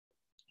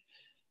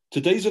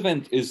Today's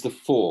event is the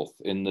fourth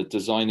in the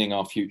Designing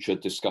Our Future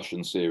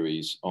discussion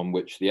series, on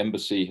which the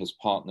Embassy has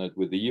partnered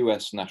with the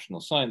US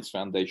National Science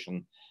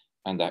Foundation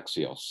and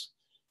Axios.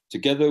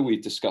 Together,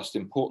 we've discussed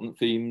important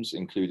themes,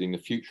 including the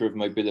future of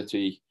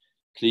mobility,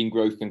 clean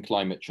growth and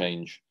climate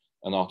change,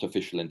 and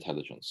artificial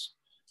intelligence.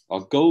 Our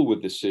goal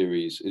with this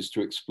series is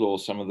to explore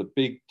some of the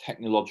big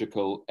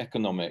technological,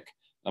 economic,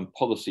 and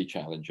policy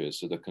challenges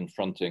that are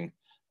confronting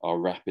our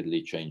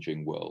rapidly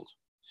changing world.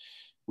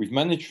 We've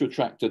managed to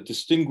attract a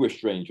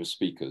distinguished range of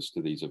speakers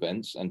to these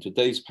events, and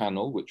today's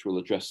panel, which will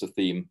address the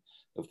theme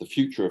of the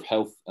future of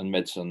health and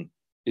medicine,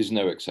 is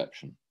no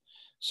exception.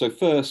 So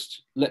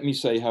first, let me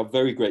say how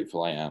very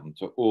grateful I am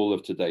to all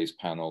of today's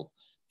panel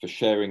for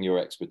sharing your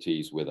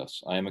expertise with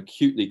us. I am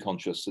acutely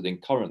conscious that in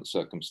current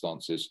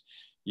circumstances,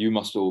 you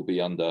must all be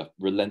under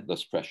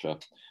relentless pressure.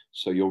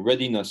 So your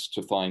readiness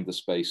to find the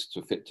space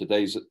to fit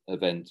today's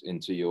event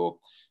into your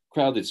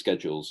crowded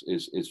schedules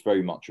is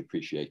very much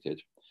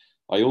appreciated.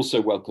 I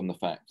also welcome the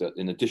fact that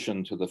in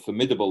addition to the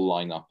formidable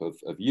lineup of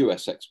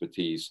US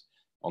expertise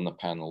on the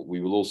panel,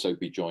 we will also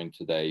be joined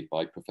today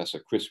by Professor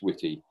Chris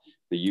Whitty,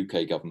 the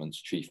UK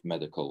government's Chief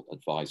Medical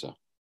Advisor.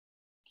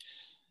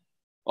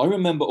 I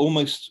remember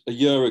almost a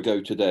year ago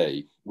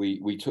today,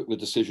 we took the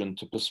decision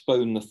to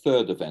postpone the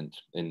third event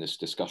in this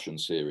discussion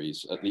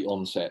series at the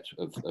onset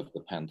of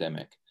the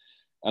pandemic.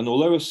 And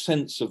although a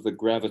sense of the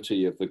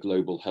gravity of the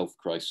global health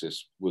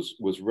crisis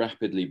was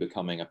rapidly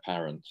becoming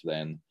apparent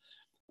then,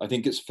 I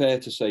think it's fair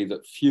to say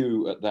that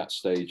few at that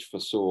stage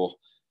foresaw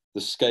the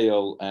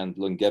scale and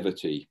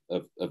longevity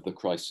of the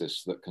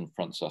crisis that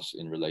confronts us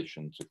in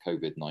relation to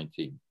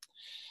COVID-19.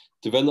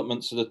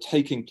 Developments that are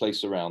taking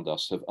place around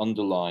us have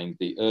underlined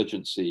the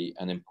urgency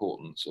and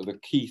importance of a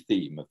key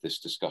theme of this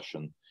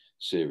discussion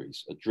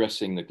series,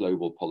 addressing the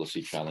global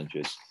policy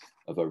challenges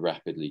of a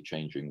rapidly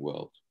changing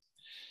world.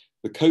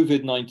 The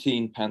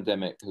COVID-19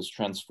 pandemic has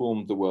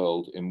transformed the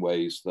world in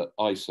ways that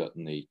I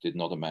certainly did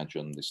not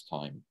imagine this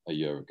time a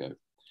year ago.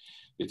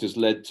 It has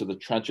led to the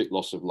tragic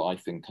loss of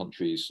life in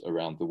countries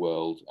around the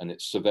world, and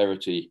its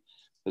severity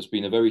has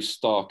been a very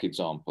stark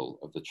example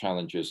of the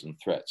challenges and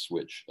threats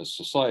which, as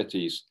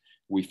societies,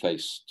 we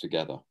face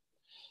together.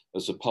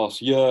 As the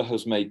past year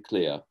has made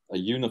clear, a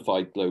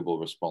unified global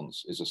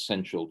response is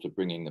essential to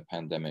bringing the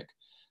pandemic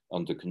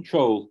under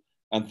control,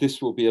 and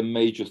this will be a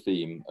major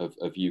theme of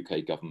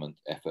UK government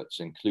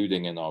efforts,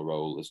 including in our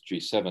role as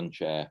G7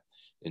 chair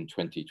in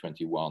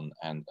 2021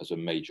 and as a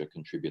major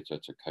contributor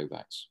to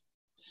COVAX.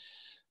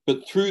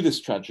 But through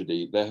this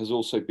tragedy, there has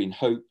also been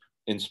hope,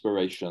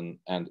 inspiration,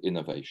 and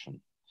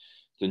innovation.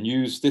 The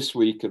news this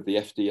week of the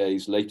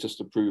FDA's latest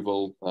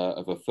approval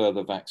of a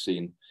further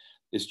vaccine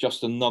is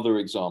just another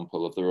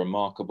example of the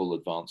remarkable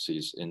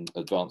advances in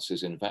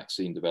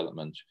vaccine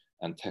development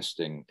and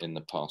testing in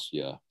the past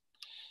year.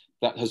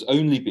 That has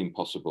only been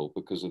possible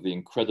because of the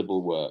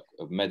incredible work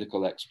of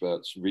medical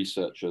experts,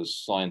 researchers,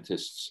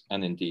 scientists,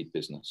 and indeed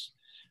business.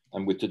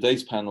 And with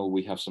today's panel,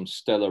 we have some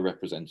stellar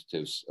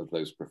representatives of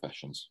those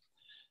professions.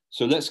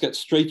 So let's get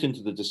straight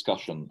into the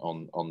discussion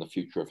on the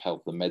future of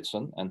health and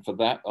medicine. And for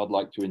that, I'd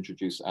like to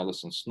introduce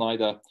Alison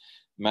Snyder,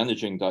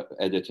 Managing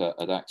Editor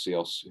at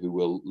Axios, who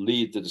will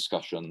lead the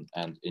discussion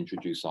and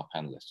introduce our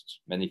panelists.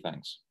 Many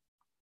thanks.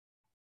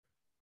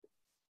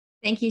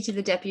 Thank you to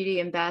the Deputy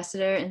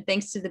Ambassador, and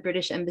thanks to the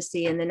British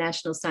Embassy and the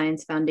National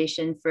Science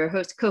Foundation for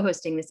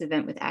co-hosting this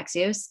event with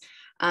Axios.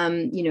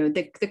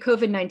 The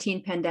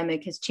COVID-19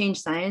 pandemic has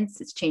changed science,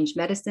 it's changed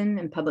medicine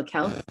and public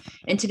health.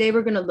 And today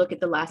we're going to look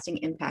at the lasting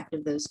impact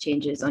of those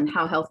changes on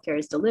how healthcare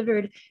is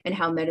delivered and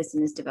how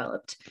medicine is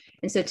developed.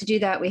 And so to do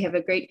that, we have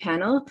a great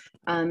panel,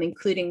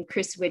 including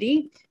Chris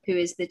Whitty, who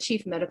is the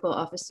Chief Medical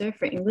Officer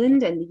for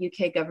England and the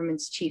UK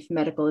government's Chief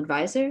Medical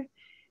Advisor.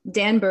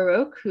 Dan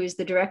Barouch, who is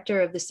the Director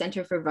of the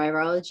Center for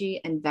Virology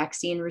and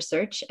Vaccine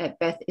Research at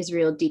Beth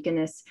Israel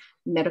Deaconess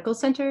Medical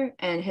Center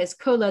and has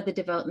co-led the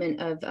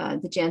development of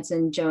the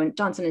Johnson &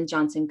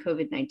 Johnson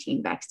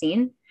COVID-19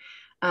 vaccine.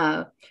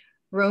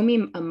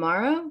 Rommie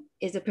Amaro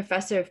is a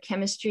professor of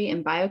chemistry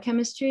and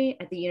biochemistry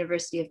at the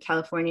University of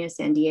California,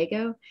 San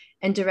Diego,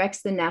 and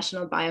directs the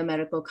National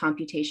Biomedical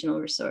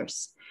Computational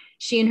Resource.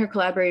 She and her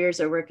collaborators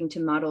are working to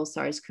model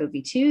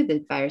SARS-CoV-2,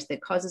 the virus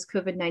that causes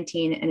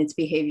COVID-19, and its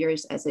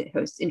behaviors as it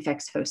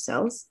infects host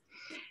cells.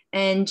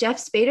 And Jeff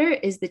Spaeder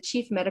is the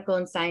Chief Medical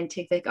and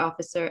Scientific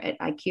Officer at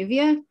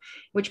IQVIA,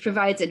 which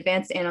provides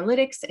advanced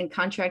analytics and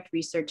contract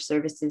research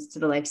services to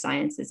the life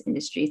sciences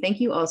industry. Thank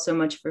you all so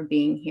much for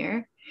being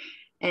here.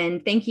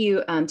 And thank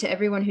you to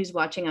everyone who's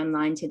watching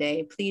online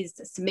today. Please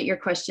submit your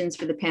questions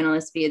for the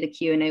panelists via the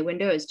Q&A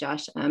window, as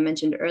Josh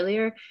mentioned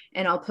earlier,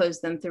 and I'll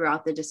pose them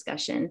throughout the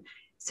discussion.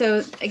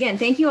 So again,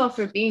 thank you all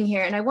for being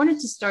here. And I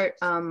wanted to start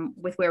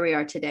with where we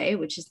are today,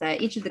 which is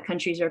that each of the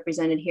countries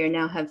represented here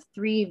now have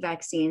 3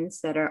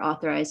 vaccines that are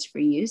authorized for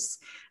use.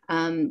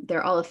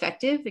 They're all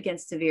effective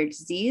against severe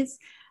disease,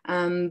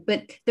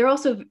 but they're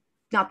also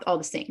not all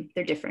the same,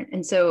 they're different.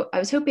 And so I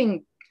was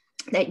hoping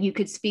that you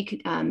could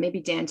speak,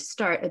 maybe Dan, to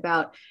start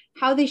about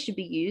how they should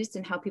be used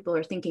and how people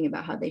are thinking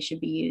about how they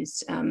should be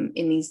used in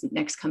these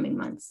next coming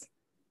months.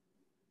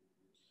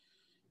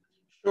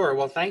 Sure.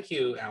 Well, thank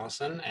you,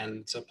 Allison.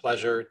 And it's a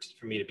pleasure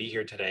for me to be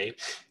here today,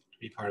 to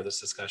be part of this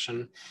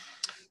discussion.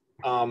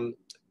 The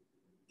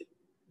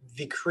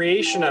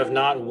creation of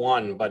not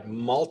one, but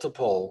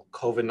multiple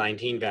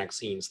COVID-19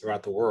 vaccines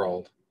throughout the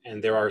world,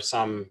 and there are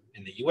some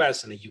in the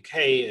US, in the UK,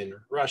 in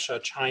Russia,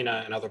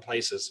 China, and other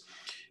places.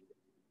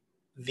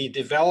 The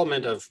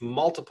development of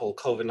multiple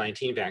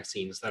COVID-19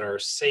 vaccines that are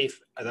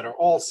safe, that are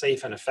all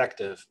safe and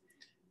effective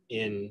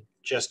in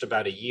just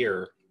about a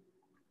year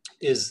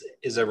is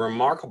a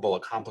remarkable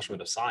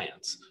accomplishment of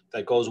science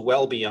that goes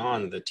well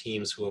beyond the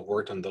teams who have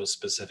worked on those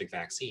specific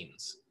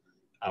vaccines.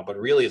 But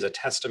really is a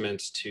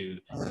testament to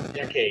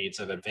decades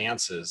of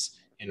advances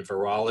in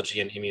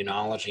virology and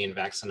immunology and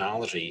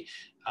vaccinology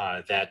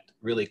that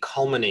really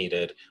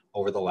culminated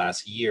over the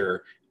last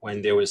year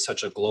when there was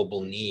such a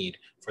global need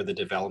for the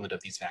development of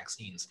these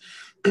vaccines.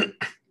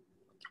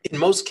 In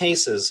most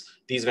cases,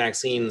 these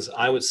vaccines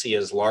I would see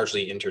as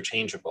largely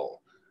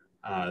interchangeable,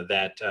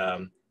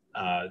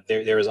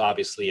 there is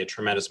obviously a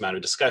tremendous amount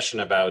of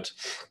discussion about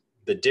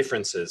the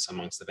differences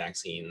amongst the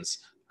vaccines,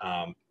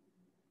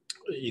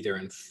 either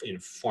in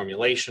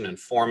formulation and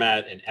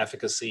format and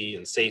efficacy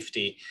and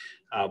safety.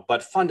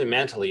 But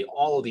fundamentally,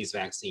 all of these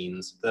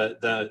vaccines,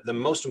 the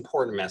most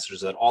important message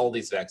is that all of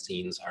these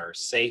vaccines are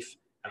safe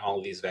and all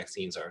of these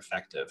vaccines are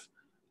effective.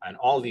 And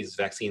all of these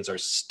vaccines are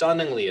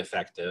stunningly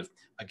effective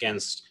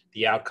against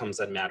the outcomes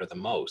that matter the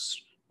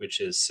most, which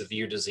is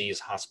severe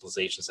disease,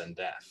 hospitalizations, and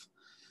death.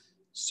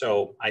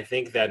 So I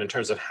think that in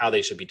terms of how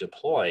they should be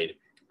deployed,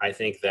 I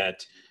think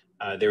that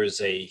there's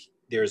a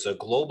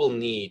global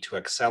need to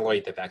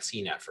accelerate the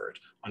vaccine effort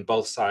on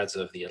both sides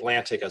of the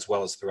Atlantic as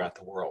well as throughout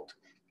the world.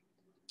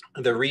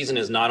 The reason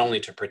is not only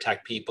to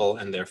protect people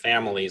and their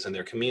families and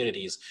their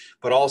communities,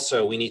 but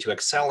also we need to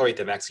accelerate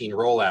the vaccine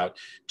rollout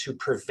to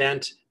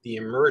prevent the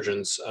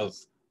emergence of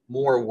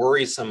more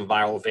worrisome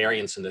viral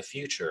variants in the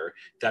future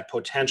that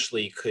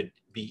potentially could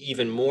be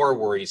even more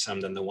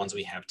worrisome than the ones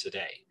we have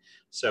today.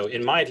 So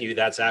in my view,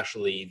 that's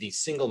actually the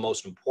single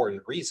most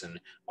important reason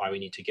why we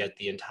need to get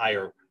the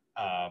entire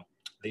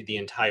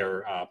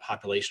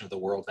population of the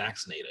world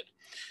vaccinated.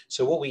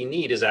 So what we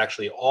need is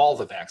actually all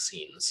the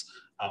vaccines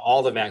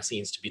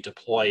to be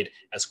deployed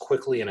as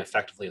quickly and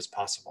effectively as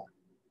possible.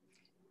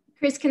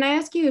 Chris, can I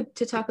ask you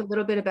to talk a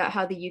little bit about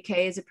how the UK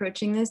is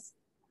approaching this?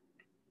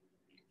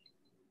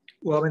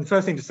 Well, I mean, the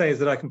first thing to say is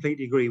that I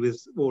completely agree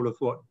with all of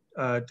what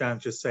Dan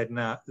just said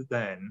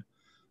then.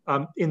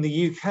 In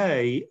the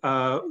UK,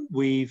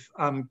 we've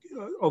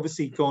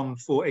obviously gone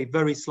for a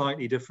very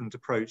slightly different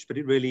approach, but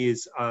it really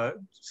is a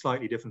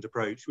slightly different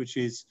approach, which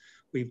is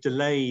we've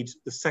delayed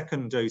the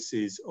second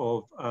doses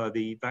of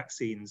the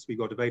vaccines we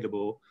got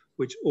available,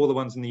 which all the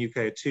ones in the UK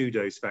are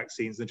 2-dose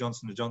vaccines. The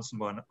Johnson & Johnson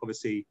one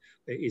obviously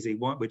is a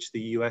one, which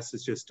the US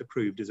has just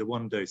approved as a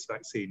 1-dose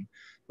vaccine.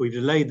 We've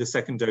delayed the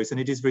second dose, and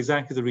it is for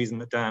exactly the reason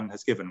that Dan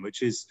has given,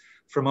 which is,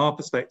 from our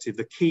perspective,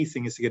 the key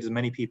thing is to get as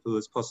many people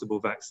as possible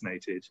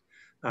vaccinated.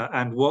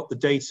 And what the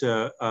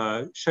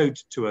data showed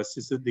to us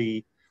is that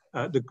the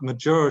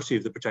majority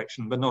of the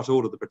protection, but not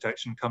all of the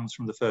protection, comes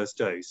from the first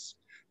dose,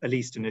 at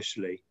least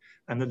initially.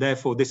 And that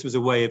therefore this was a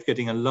way of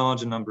getting a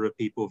larger number of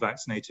people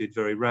vaccinated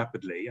very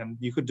rapidly. And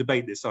you could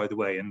debate this either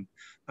way, and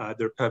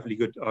there are perfectly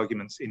good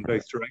arguments in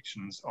both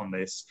directions on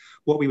this.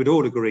 What we would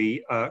all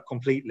agree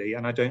completely,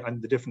 and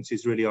the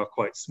differences really are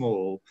quite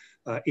small,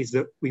 is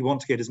that we want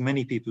to get as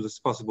many people as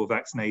possible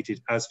vaccinated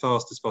as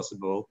fast as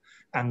possible,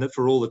 and that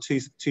for all the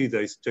two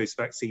dose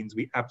vaccines,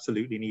 we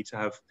absolutely need to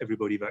have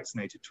everybody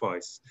vaccinated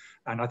twice.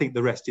 And I think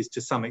the rest is to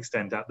some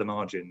extent at the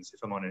margins, if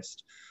I'm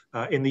honest.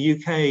 In the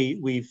UK,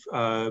 we've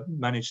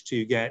managed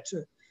to get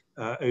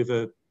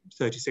over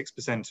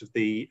 36% of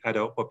the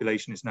adult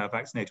population is now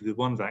vaccinated with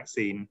 1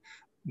 vaccine,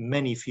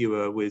 many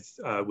fewer with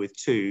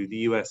 2. The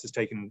US has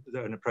taken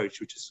an approach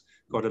which has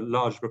got a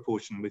large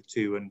proportion with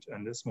 2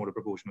 and a smaller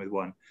proportion with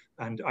 1.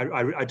 And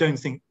I don't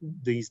think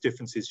these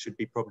differences should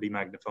be probably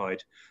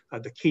magnified.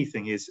 The key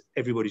thing is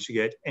everybody should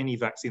get any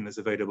vaccine that's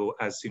available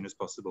as soon as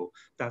possible.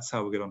 That's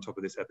how we'll get on top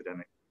of this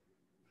epidemic.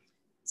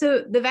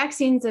 So the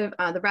vaccines,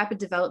 the rapid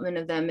development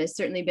of them has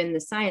certainly been the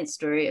science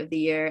story of the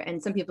year.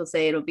 And some people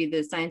say it'll be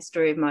the science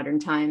story of modern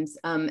times.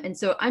 And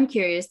so I'm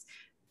curious,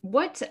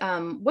 what's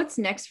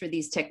next for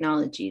these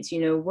technologies?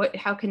 You know,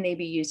 how can they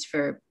be used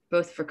for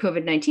both for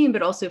COVID-19,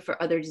 but also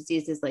for other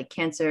diseases like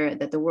cancer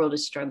that the world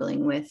is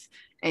struggling with?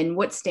 And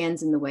what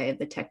stands in the way of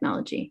the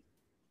technology?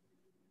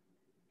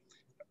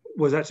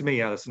 Was that to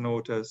me, Alison,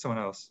 or to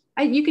someone else?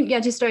 You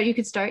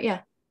could start,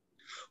 yeah.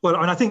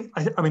 Well, and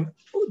I mean,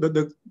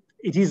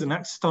 it is an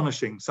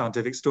astonishing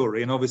scientific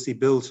story, and obviously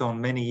built on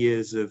many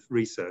years of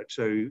research.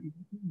 So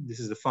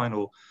this is the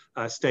final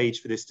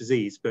stage for this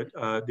disease, but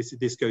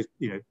this goes,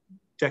 you know,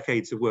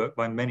 decades of work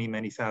by many,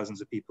 many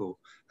thousands of people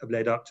have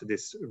led up to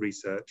this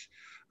research.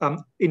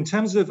 In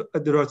terms of,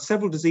 there are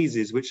several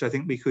diseases which I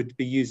think we could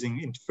be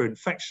using for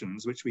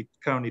infections, which we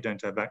currently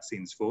don't have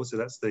vaccines for. So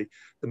that's the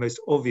most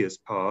obvious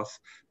path.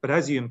 But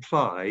as you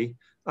imply,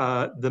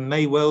 there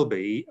may well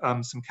be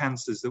some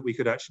cancers that we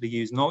could actually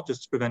use, not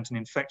just to prevent an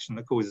infection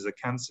that causes a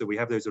cancer. We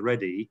have those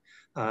already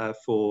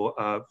for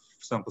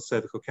example,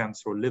 cervical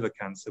cancer or liver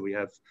cancer. We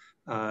have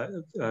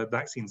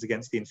vaccines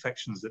against the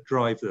infections that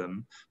drive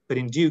them, but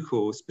in due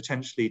course,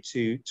 potentially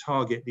to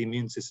target the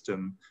immune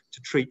system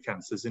to treat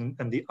cancers. And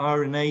the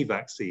RNA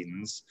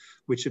vaccines,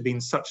 which have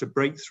been such a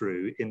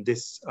breakthrough in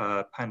this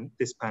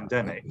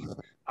pandemic,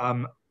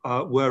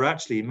 were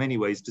actually in many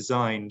ways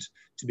designed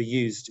to be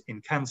used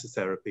in cancer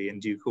therapy in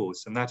due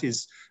course. And that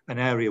is an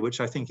area which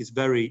I think is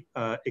very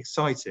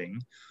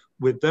exciting.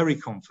 We're very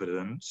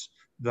confident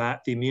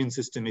that the immune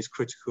system is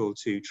critical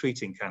to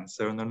treating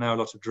cancer, and there are now a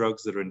lot of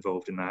drugs that are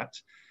involved in that.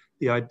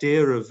 The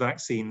idea of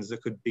vaccines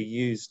that could be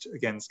used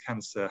against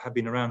cancer have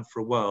been around for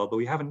a while, but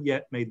we haven't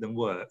yet made them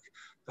work.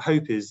 The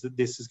hope is that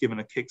this has given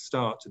a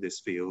kickstart to this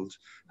field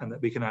and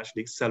that we can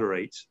actually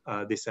accelerate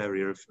this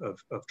area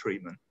of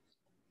treatment.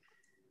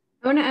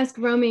 I want to ask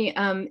Rommie,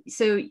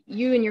 so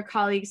you and your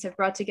colleagues have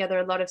brought together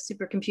a lot of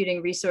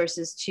supercomputing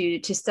resources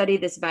to study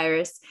this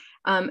virus.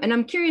 And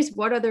I'm curious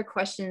what other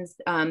questions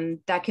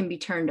that can be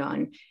turned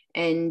on,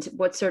 and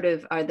what sort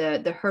of are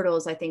the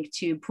hurdles, I think,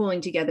 to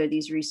pooling together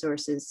these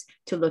resources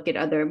to look at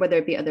other, whether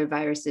it be other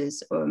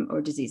viruses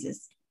or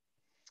diseases?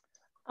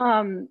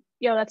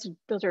 Yeah,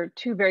 those are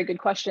two very good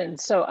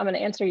questions. So I'm going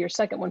to answer your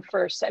second one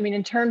first. I mean,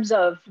 in terms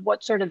of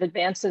what sort of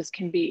advances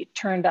can be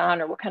turned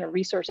on or what kind of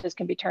resources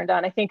can be turned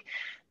on, I think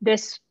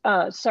this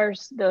the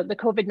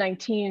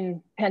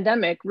COVID-19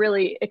 pandemic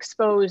really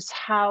exposed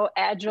how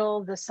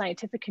agile the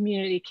scientific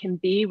community can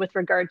be with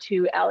regard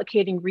to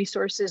allocating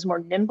resources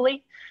more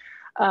nimbly.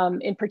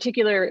 In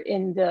particular,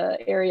 in the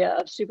area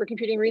of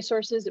supercomputing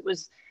resources, it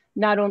was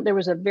not only, there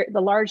was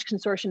the large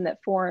consortium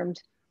that formed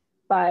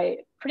by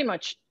pretty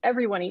much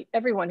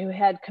everyone who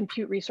had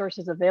compute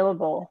resources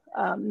available,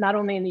 not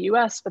only in the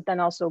US, but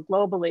then also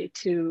globally,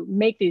 to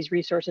make these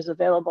resources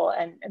available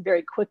and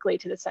very quickly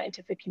to the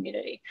scientific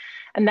community.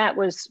 And that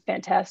was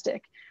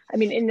fantastic. I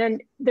mean, and then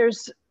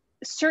there's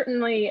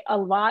certainly a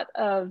lot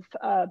of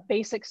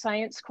basic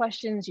science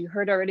questions. You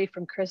heard already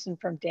from Chris and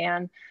from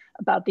Dan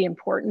about the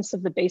importance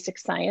of the basic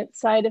science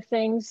side of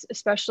things,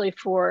 especially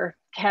for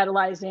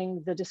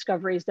catalyzing the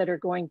discoveries that are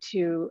going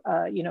to,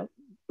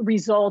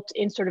 result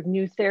in sort of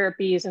new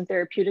therapies and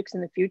therapeutics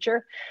in the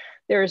future.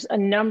 There's a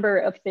number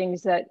of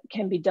things that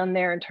can be done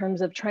there in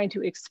terms of trying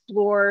to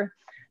explore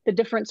the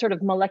different sort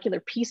of molecular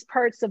piece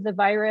parts of the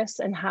virus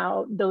and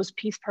how those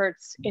piece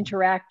parts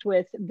interact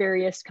with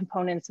various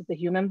components of the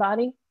human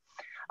body.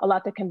 A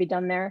lot that can be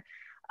done there.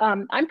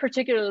 I'm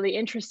particularly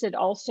interested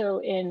also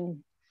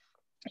in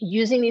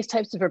using these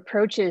types of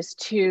approaches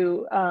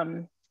to,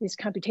 these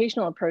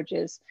computational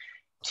approaches,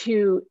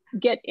 to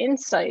get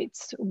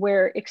insights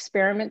where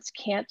experiments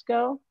can't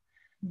go.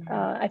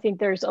 I think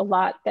there's a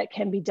lot that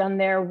can be done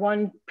there.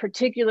 One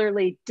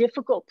particularly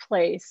difficult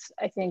place,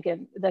 I think,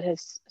 that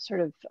has sort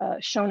of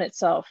shown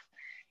itself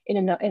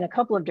in a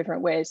couple of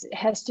different ways, it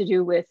has to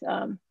do with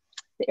the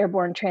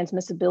airborne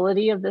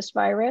transmissibility of this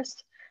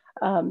virus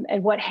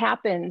and what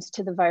happens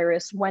to the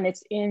virus when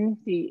it's in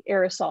the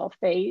aerosol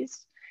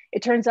phase.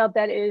 It turns out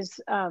that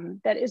is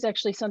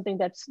actually something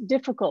that's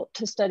difficult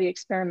to study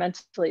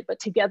experimentally,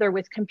 but together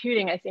with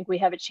computing, I think we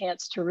have a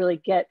chance to really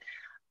get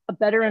a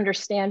better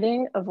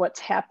understanding of what's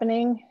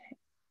happening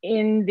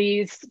in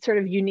these sort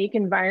of unique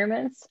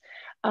environments.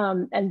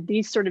 And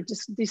these sort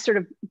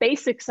of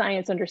basic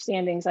science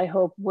understandings, I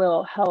hope,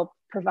 will help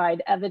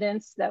provide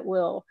evidence that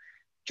will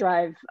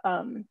drive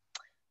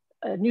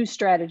new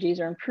strategies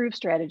or improve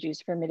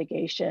strategies for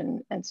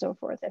mitigation and so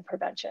forth, and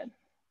prevention.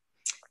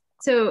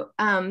 So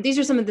these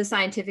are some of the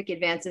scientific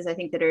advances, I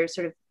think, that are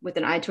sort of with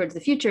an eye towards the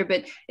future,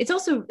 but it's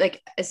also,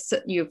 like, as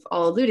you've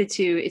all alluded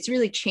to, it's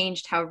really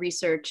changed how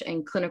research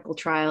and clinical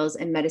trials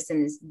and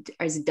medicine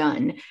is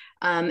done.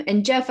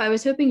 And Jeff, I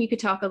was hoping you could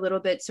talk a little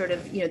bit sort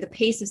of, the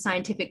pace of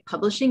scientific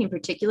publishing in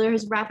particular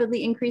has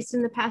rapidly increased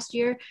in the past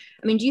year.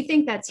 I mean, do you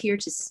think that's here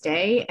to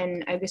stay?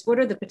 And I guess, what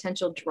are the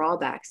potential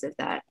drawbacks of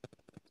that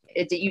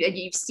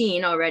you've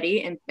seen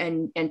already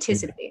and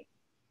anticipate?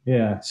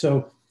 Yeah,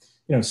 so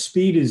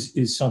speed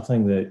is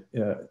something that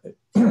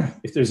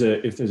if there's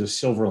a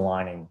silver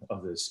lining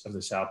of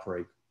this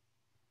outbreak,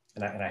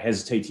 and I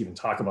hesitate to even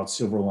talk about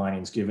silver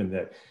linings given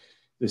that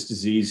this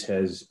disease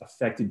has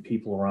affected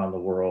people around the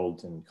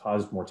world and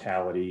caused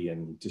mortality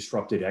and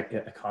disrupted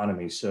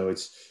economies. So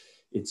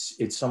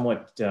it's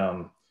somewhat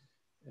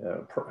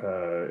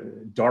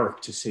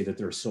dark to say that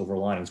there are silver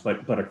linings, but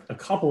a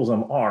couple of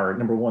them are.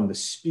 Number one, the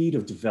speed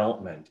of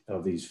development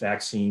of these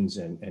vaccines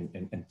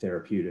and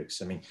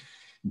therapeutics. I mean,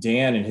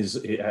 Dan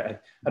and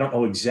I don't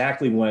know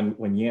exactly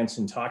when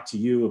Janssen talked to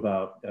you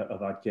about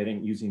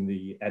using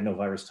the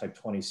adenovirus type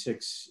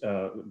 26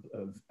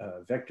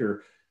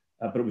 vector,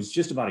 but it was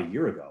just about a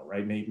year ago,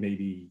 right?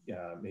 Maybe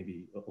a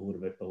little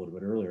bit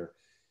earlier.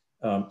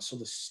 So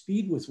the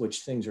speed with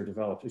which things are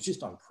developed is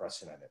just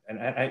unprecedented, and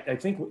I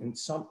think in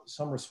some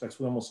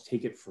respects we almost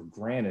take it for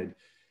granted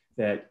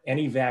that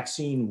any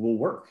vaccine will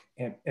work,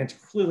 and it's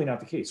clearly not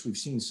the case. We've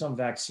seen some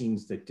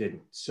vaccines that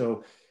didn't.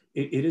 So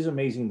it is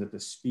amazing that the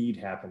speed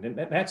happened. And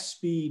that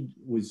speed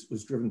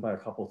was driven by a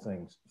couple of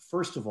things.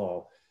 First of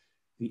all,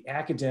 the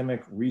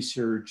academic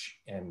research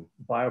and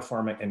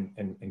biopharma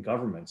and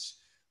governments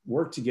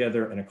worked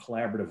together in a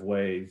collaborative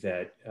way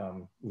that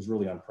was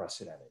really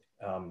unprecedented.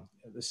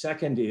 The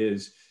second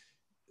is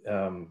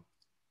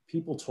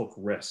people took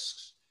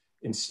risks.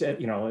 Instead,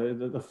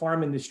 the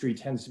farm industry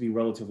tends to be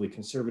relatively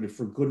conservative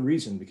for good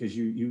reason, because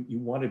you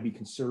want to be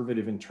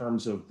conservative in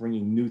terms of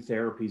bringing new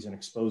therapies and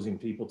exposing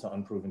people to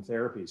unproven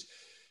therapies.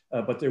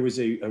 But there was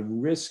a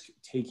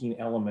risk-taking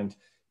element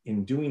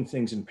in doing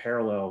things in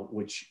parallel,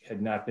 which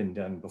had not been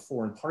done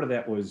before. And part of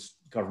that was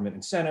government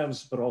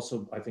incentives, but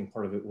also I think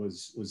part of it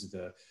was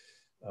the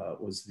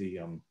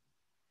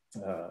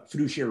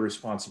fiduciary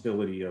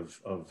responsibility of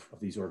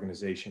these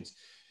organizations.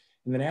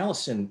 And then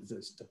Allison,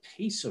 the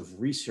pace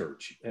of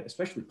research,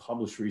 especially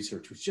published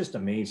research, was just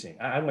amazing.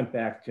 I went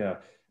back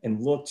and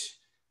looked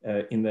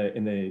in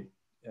the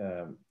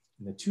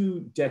 2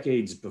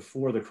 decades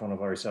before the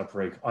coronavirus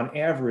outbreak. On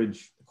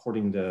average,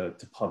 according to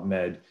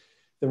PubMed,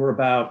 there were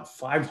about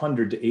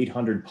 500 to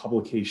 800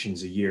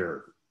 publications a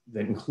year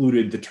that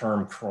included the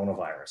term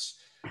coronavirus.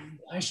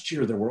 Last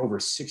year, there were over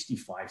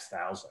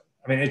 65,000.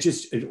 I mean,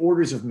 it's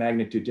orders of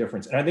magnitude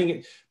difference. And I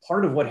think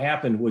part of what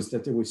happened was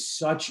that there was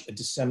such a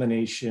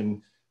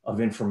dissemination of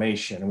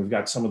information. And we've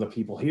got some of the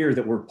people here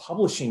that were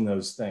publishing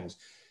those things.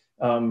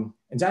 And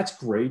that's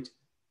great.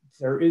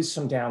 There is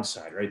some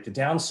downside, right? The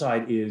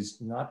downside is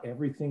not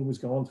everything was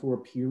going through a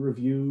peer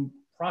review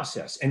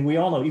process. And we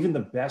all know, even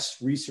the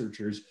best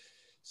researchers,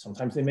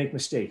 sometimes they make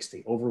mistakes.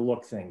 They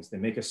overlook things. They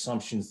make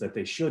assumptions that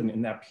they shouldn't.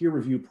 And that peer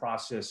review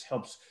process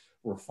helps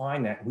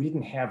refine that. We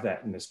didn't have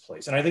that in this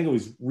place. And I think it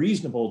was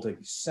reasonable to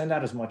send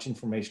out as much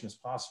information as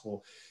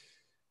possible,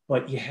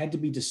 but you had to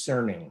be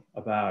discerning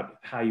about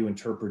how you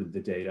interpreted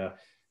the data.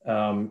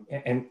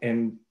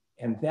 And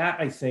that,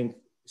 I think,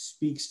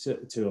 speaks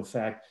to a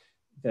fact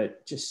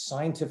that just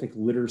scientific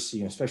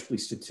literacy, and especially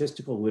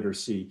statistical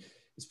literacy,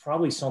 is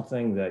probably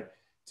something that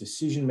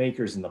decision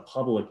makers and the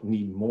public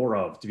need more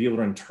of, to be able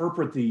to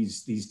interpret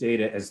these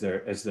data as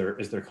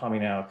they're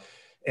coming out.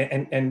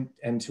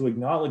 And to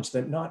acknowledge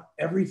that not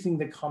everything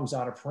that comes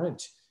out of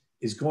print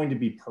is going to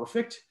be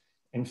perfect.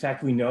 In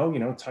fact, we know,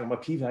 talking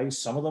about p-values,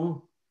 some of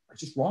them are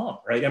just wrong,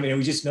 right? I mean,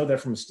 we just know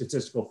that from a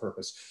statistical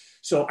purpose.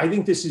 So I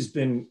think this has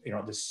been,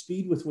 the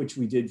speed with which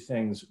we did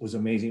things was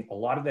amazing. A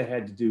lot of that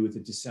had to do with the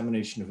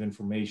dissemination of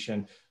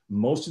information.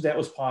 Most of that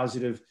was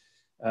positive.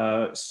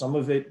 Some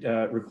of it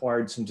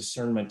required some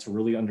discernment to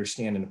really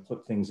understand and to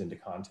put things into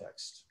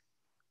context.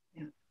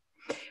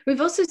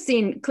 We've also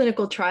seen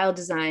clinical trial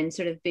design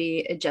sort of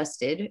be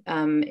adjusted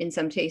in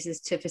some cases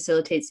to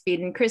facilitate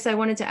speed. And Chris, I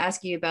wanted to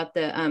ask you about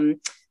the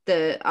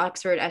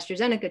Oxford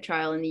AstraZeneca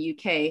trial in the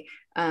UK.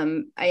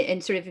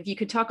 And sort of if you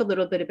could talk a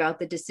little bit about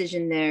the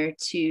decision there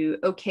to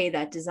okay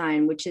that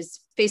design, which has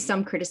faced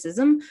some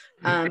criticism.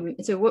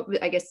 So what was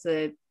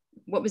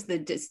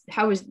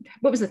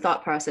the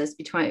thought process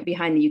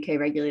behind the UK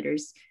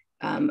regulators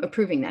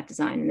approving that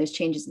design and those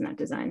changes in that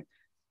design?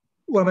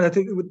 Well, I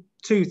think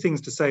two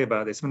things to say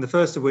about this. The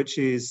first of which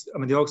is,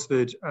 the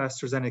Oxford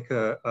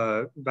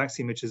AstraZeneca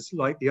vaccine, which is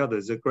like the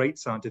others, a great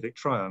scientific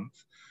triumph,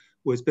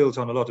 was built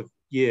on a lot of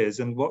years.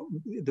 And what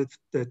the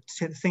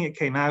thing it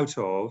came out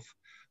of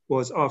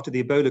was, after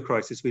the Ebola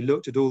crisis, we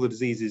looked at all the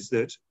diseases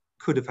that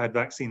could have had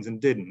vaccines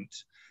and didn't.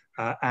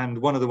 And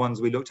one of the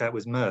ones we looked at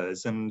was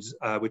MERS,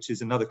 which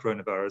is another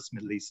coronavirus,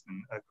 Middle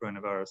Eastern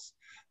coronavirus.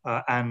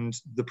 And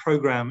the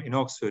program in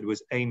Oxford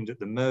was aimed at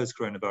the MERS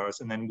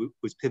coronavirus and then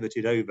was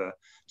pivoted over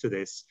to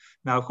this.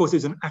 Now, of course, it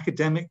was an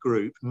academic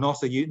group,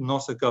 not an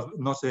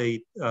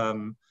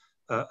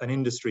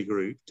industry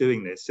group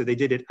doing this. So they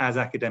did it as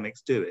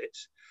academics do it.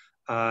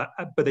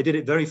 But they did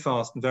it very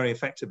fast and very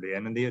effectively.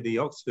 And the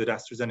Oxford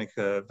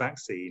AstraZeneca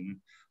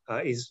vaccine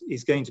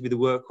is going to be the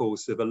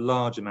workhorse of a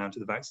large amount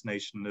of the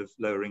vaccination of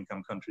lower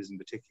income countries in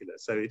particular.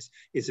 So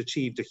it's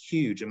achieved a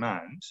huge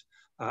amount,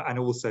 and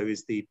also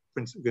is going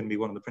to be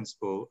one of the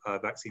principal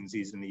vaccines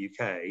used in the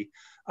UK.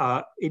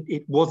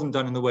 It wasn't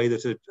done in the way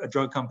that a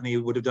drug company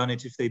would have done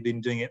it if they'd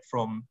been doing it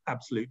from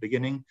absolute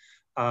beginning.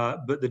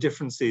 But the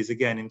difference is,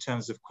 again, in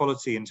terms of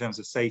quality, in terms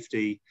of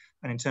safety,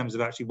 and in terms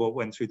of actually what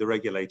went through the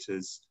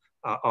regulators,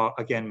 are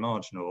again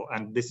marginal.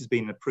 And this has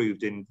been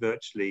approved in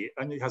virtually,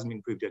 and it hasn't been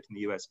approved yet in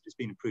the US, but it's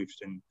been approved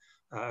in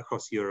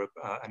across Europe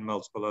and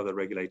multiple other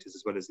regulators,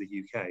 as well as the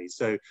UK.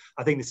 So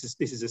I think this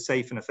is a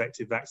safe and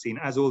effective vaccine,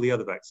 as all the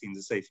other vaccines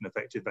are safe and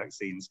effective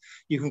vaccines.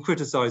 You can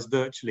criticize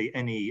virtually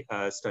any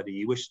study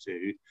you wish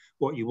to.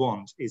 What you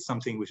want is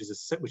something which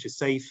is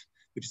safe,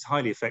 which is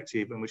highly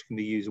effective, and which can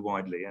be used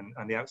widely. And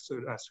the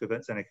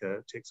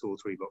AstraZeneca ticks all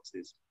three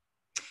boxes.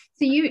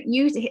 So you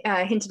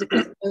hinted at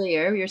this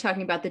earlier. We were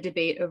talking about the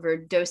debate over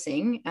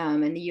dosing,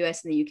 and the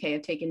US and the UK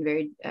have taken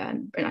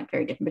not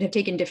very different, but have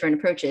taken different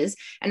approaches.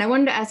 And I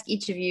wanted to ask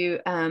each of you,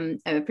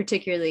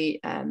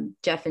 particularly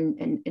Jeff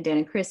and Dan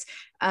and Chris,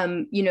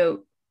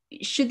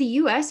 should the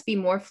US be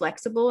more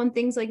flexible on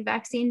things like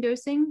vaccine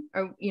dosing?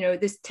 Or,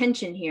 this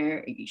tension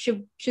here,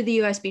 should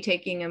the US be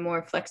taking a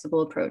more flexible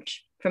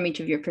approach from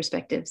each of your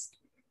perspectives?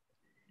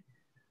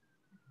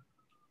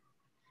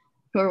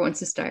 Whoever wants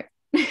to start.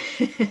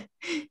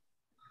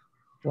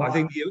 Well, I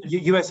think the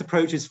US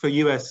approach is for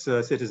US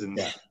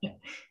citizens. Yeah.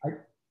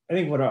 I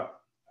think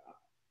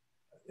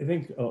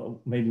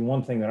maybe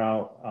one thing that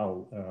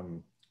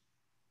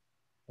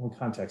one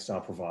context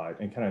I'll provide,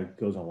 and kind of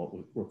goes on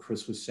what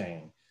Chris was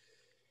saying,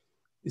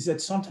 is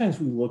that sometimes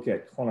we look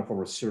at clinical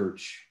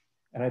research,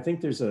 and I think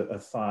there's a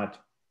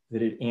thought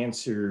that it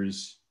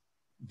answers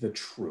the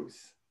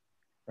truth,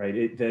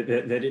 right? That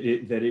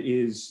it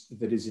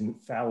is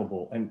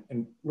infallible,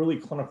 and really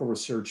clinical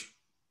research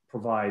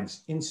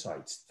provides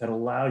insights that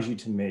allows you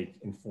to make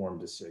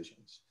informed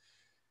decisions.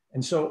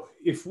 And so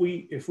if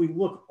we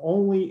look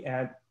only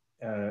at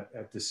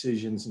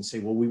decisions and say,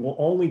 well, we will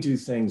only do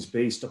things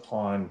based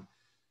upon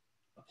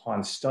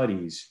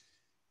studies,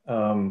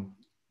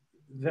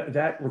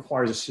 that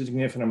requires a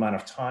significant amount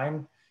of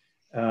time.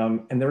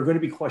 And there are going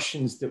to be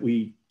questions that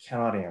we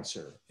cannot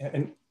answer.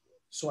 And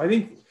so I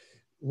think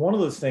one of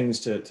the things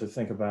to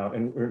think about,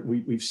 and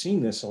we've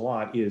seen this a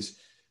lot, is,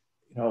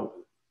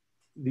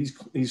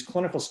 these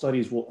clinical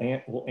studies will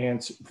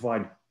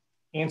provide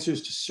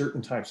answers to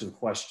certain types of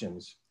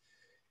questions,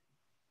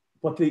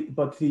 but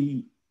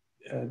the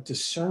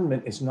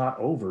discernment is not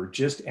over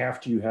just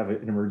after you have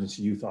an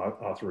emergency use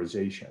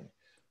authorization.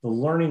 The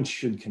learning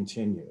should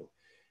continue.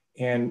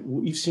 And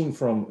we've seen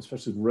from,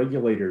 especially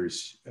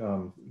regulators,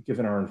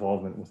 given our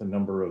involvement with a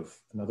number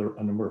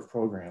of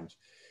programs,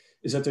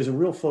 is that there's a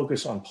real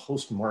focus on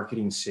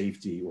post-marketing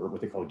safety, or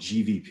what they call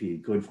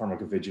GVP, good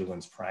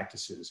pharmacovigilance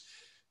practices,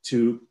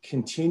 to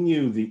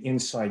continue the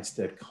insights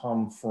that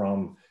come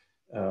from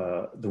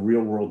the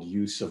real-world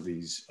use of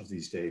these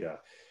data.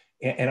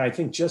 And I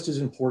think just as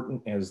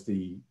important as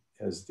the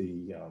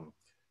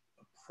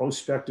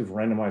prospective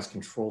randomized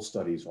control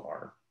studies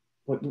are,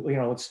 but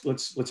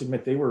let's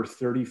admit they were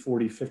 30,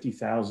 40,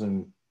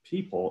 50,000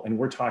 people, and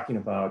we're talking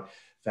about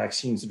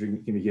vaccines that are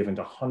going to be given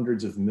to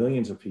hundreds of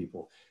millions of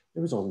people.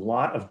 There was a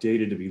lot of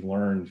data to be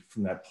learned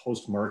from that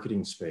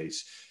post-marketing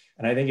space.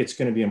 And I think it's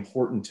going to be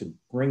important to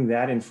bring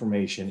that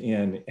information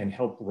in and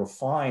help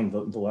refine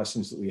the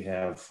lessons that we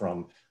have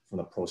from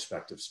the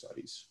prospective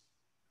studies.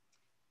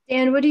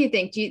 Dan, what do you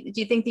think? Do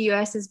you think the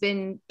US has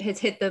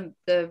hit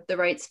the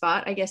right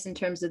spot, I guess, in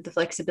terms of the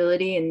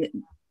flexibility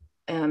and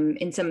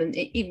in some,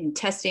 even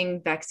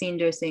testing, vaccine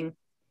dosing?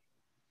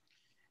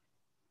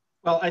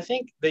 Well, I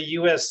think the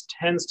US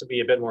tends to be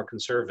a bit more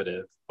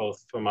conservative,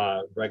 both from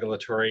a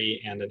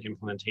regulatory and an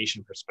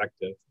implementation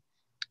perspective.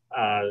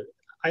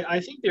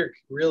 I think there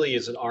really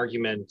is an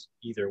argument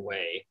either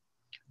way.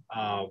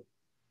 I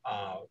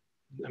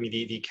mean,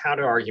 the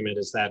counter argument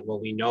is that, well,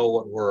 we know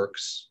what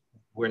works.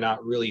 We're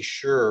not really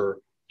sure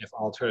if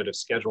alternative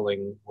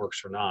scheduling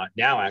works or not.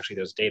 Now, actually,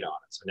 there's data on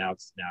it. So now I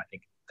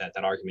think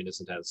that argument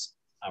isn't as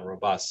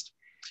robust.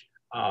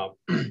 But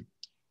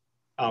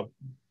I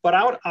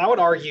would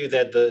argue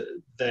that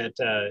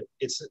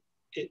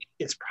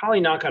it's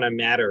probably not going to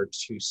matter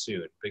too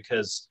soon,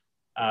 because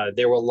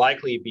there will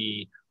likely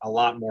be a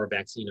lot more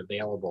vaccine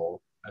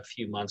available a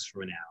few months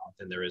from now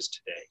than there is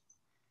today.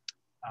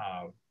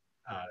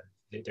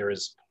 There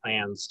is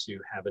plans to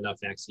have enough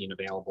vaccine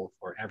available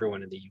for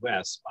everyone in the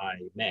US by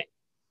May,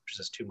 which is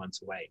just 2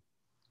 months away.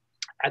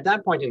 At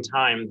that point in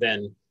time,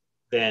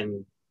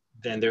 then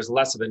there's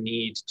less of a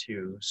need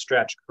to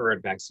stretch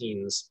current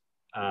vaccines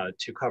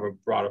to cover a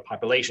broader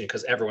population,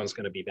 because everyone's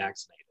going to be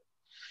vaccinated.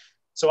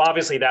 So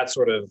obviously that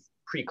sort of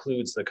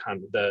precludes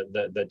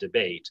the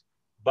debate.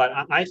 But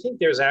I think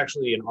there's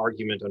actually an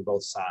argument on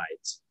both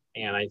sides.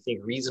 And I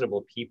think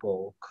reasonable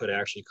people could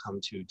actually come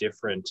to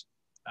different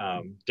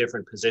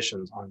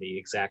positions on the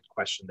exact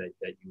question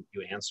that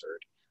you answered.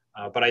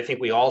 But I think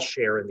we all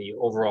share in the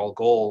overall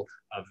goal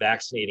of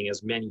vaccinating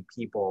as many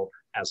people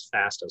as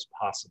fast as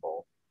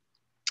possible,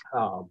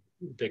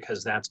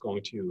 because that's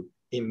going to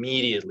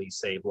immediately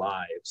save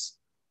lives.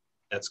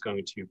 That's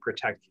going to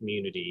protect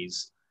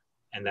communities,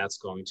 and that's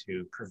going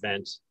to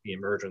prevent the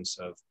emergence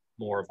of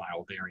more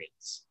viral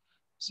variants.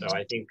 So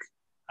I think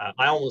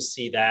I almost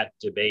see that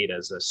debate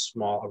as a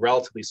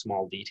relatively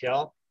small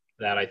detail,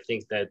 that I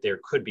think that there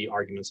could be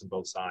arguments on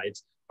both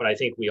sides, but I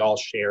think we all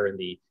share in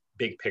the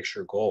big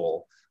picture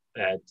goal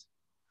that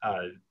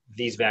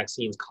these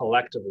vaccines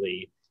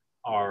collectively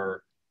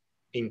are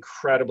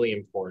incredibly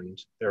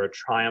important. They're a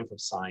triumph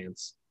of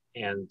science,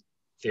 and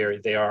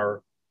they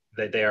are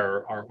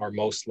our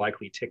most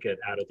likely ticket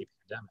out of the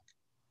pandemic.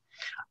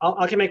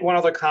 I can make one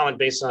other comment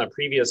based on a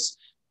previous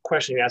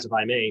question you asked, if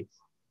I may,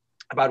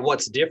 about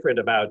what's different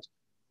about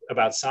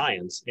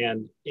science.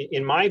 And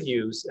in my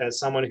views, as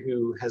someone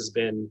who has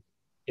been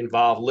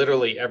involved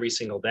literally every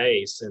single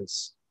day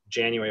since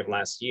January of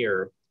last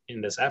year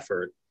in this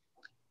effort,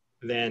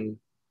 then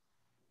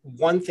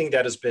one thing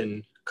that has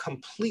been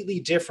completely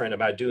different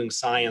about doing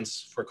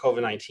science for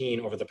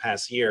COVID-19 over the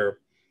past year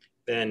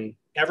than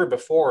ever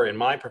before in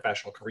my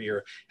professional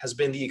career has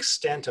been the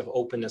extent of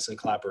openness and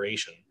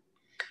collaboration.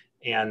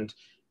 And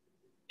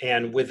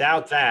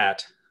without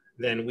that,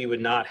 then we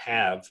would not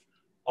have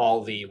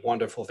all the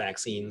wonderful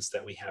vaccines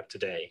that we have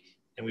today.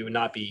 And we would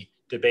not be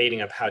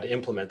debating of how to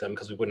implement them,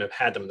 because we wouldn't have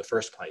had them in the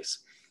first place.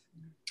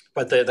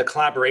 But the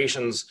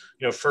collaborations,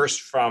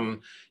 first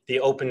from the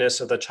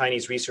openness of the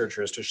Chinese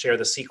researchers to share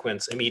the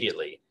sequence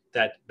immediately,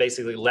 that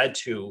basically led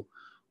to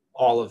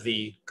all of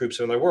the groups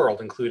in the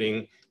world,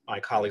 including my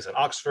colleagues at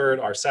Oxford,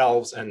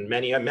 ourselves, and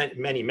many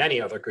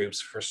other groups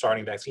for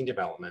starting vaccine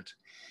development.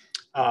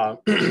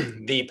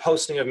 The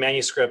posting of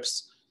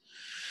manuscripts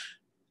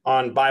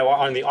on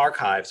the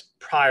archives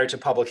prior to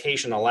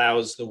publication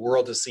allows the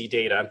world to see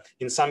data.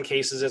 In some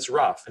cases, it's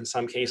rough. In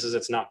some cases,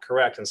 it's not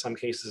correct. In some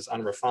cases, it's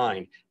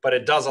unrefined. But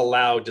it does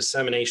allow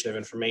dissemination of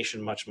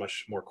information much,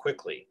 much more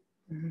quickly.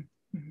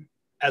 Mm-hmm. Mm-hmm.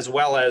 As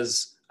well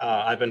as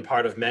I've been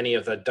part of many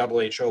of the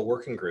WHO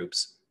working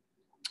groups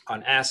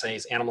on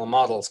assays, animal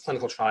models,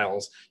 clinical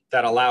trials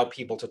that allow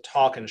people to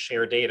talk and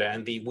share data.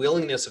 And the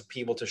willingness of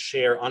people to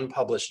share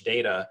unpublished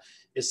data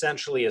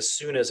essentially as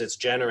soon as it's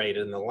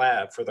generated in the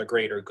lab for the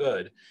greater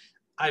good.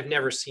 I've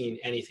never seen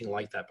anything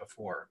like that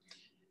before.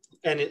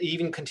 And it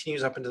even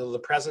continues up until the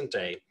present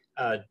day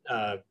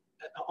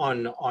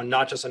on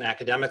not just an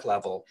academic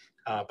level,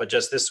 but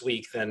just this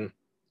week, then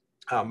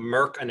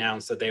Merck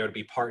announced that they would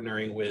be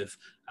partnering with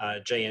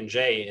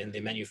J&J in the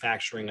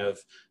manufacturing of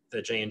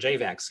the J&J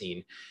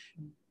vaccine.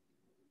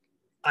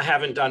 I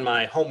haven't done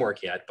my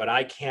homework yet, but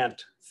I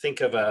can't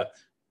think of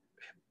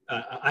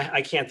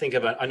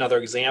another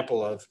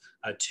example of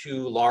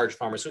two large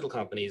pharmaceutical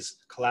companies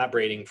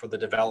collaborating for the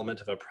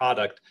development of a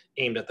product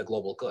aimed at the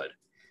global good.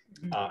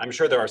 I'm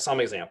sure there are some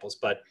examples,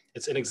 but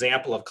it's an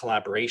example of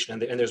collaboration,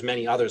 and there's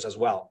many others as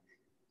well.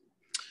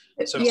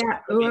 So yeah,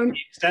 the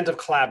extent of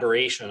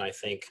collaboration, I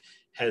think,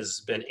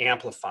 has been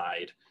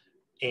amplified,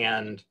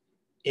 and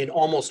in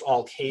almost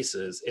all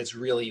cases, it's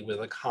really with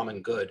a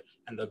common good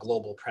and the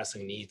global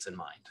pressing needs in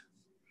mind.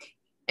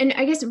 And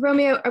I guess,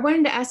 Rommie, I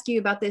wanted to ask you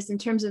about this in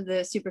terms of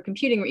the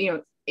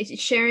supercomputing,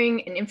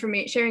 sharing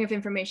of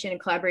information and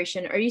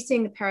collaboration. Are you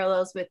seeing the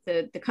parallels with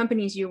the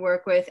companies you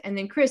work with? And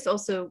then Chris,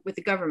 also with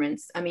the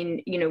governments. I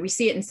mean, we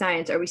see it in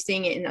science. Are we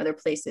seeing it in other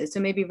places? So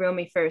maybe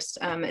Rommie first,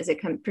 as it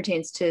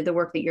pertains to the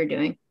work that you're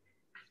doing.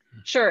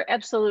 Sure,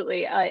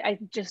 absolutely. I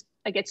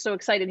get so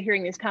excited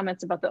hearing these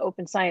comments about the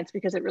open science,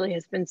 because it really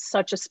has been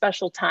such a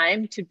special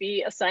time to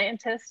be a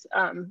scientist,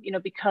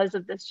 because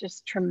of this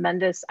just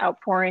tremendous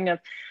outpouring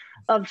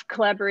of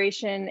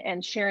collaboration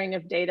and sharing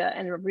of data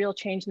and a real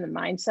change in the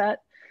mindset.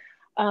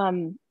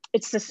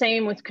 It's the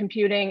same with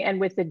computing and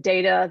with the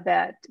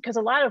data because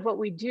a lot of what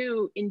we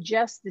do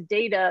ingests the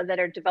data that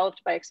are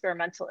developed by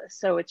experimentalists.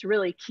 So it's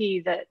really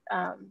key that,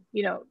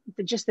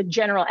 just the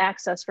general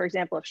access, for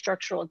example, of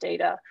structural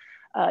data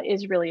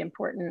is really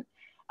important.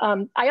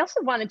 I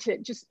also wanted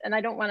to and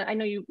I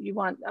know you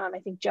want, I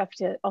think, Jeff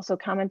to also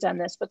comment on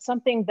this, but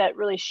something that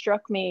really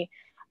struck me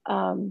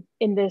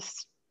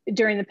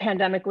during the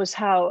pandemic was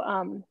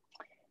how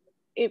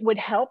it would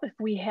help if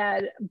we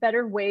had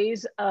better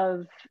ways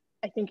of,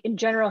 I think, in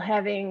general,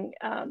 having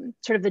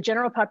sort of the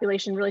general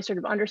population really sort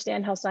of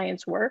understand how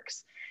science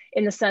works,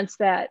 in the sense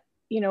that,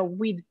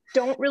 we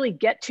don't really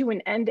get to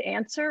an end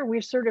answer.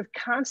 We're sort of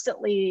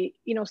constantly,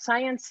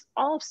 science,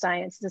 all of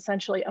science is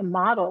essentially a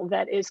model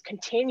that is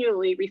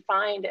continually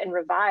refined and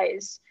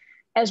revised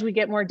as we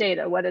get more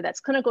data, whether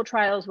that's clinical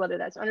trials, whether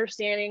that's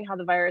understanding how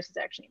the virus is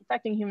actually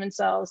infecting human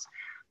cells.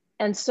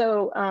 And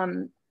so,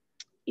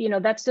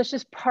 that's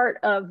just part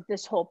of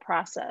this whole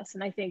process.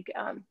 And I think,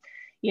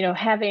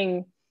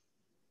 having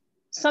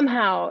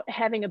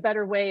a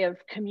better way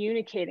of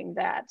communicating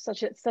that,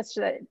 such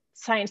that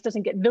science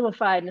doesn't get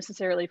vilified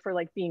necessarily for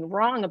being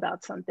wrong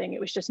about something.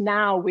 It was just,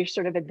 now we're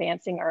sort of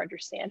advancing our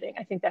understanding.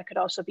 I think that could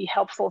also be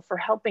helpful for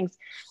helping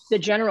the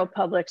general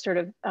public sort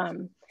of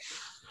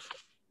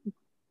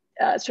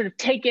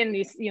take in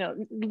these,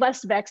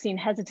 less vaccine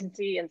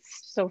hesitancy and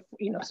so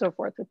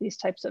forth with these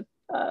types of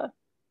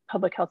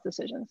public health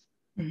decisions.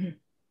 Mm-hmm.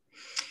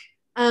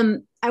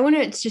 I want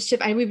to just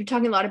shift. We've been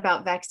talking a lot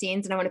about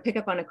vaccines, and I want to pick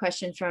up on a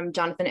question from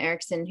Jonathan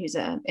Erickson, who's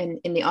in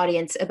the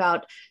audience,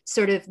 about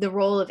sort of the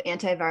role of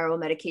antiviral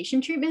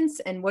medication treatments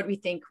and what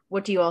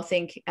do you all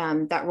think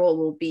that role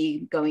will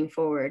be going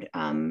forward?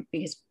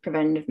 Because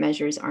preventative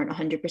measures aren't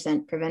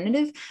 100%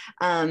 preventative.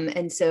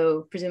 And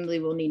so presumably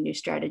we'll need new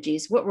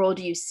strategies. What role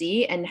do you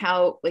see, and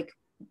how,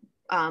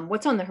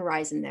 what's on the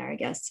horizon there, I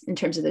guess, in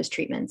terms of those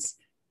treatments?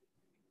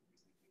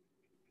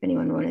 If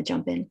anyone want to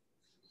jump in.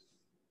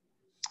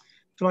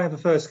 Shall I have a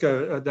first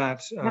go at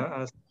that?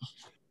 Yeah.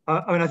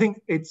 I think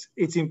it's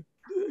in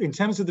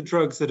terms of the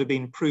drugs that have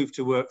been proved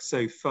to work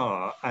so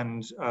far,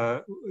 and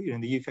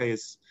the UK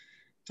has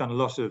done a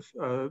lot of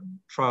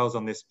trials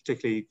on this,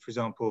 particularly, for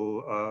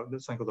example,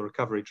 there's something called the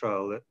recovery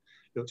trial that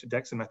looked at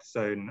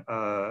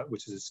dexamethasone,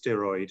 which is a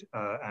steroid,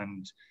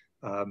 and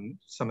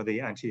some of the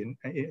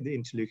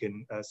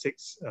interleukin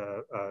 6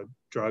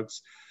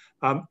 drugs.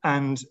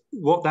 And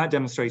what that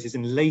demonstrates is,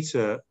 in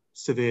later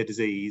severe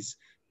disease,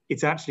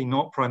 it's actually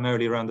not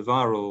primarily around the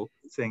viral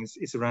things,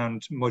 it's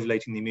around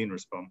modulating the immune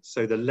response.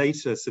 So the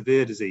later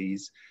severe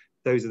disease,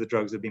 those are the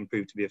drugs that have been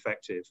proved to be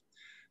effective.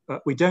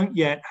 We don't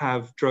yet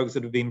have drugs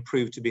that have been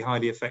proved to be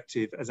highly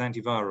effective as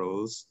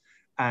antivirals,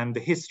 and the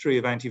history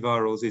of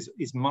antivirals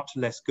is much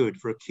less good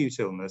for acute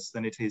illness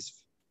than it is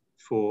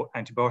for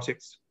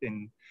antibiotics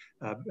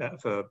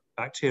for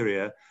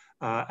bacteria,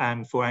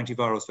 and for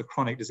antivirals for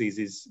chronic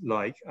diseases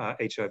like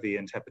HIV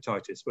and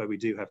hepatitis, where we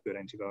do have good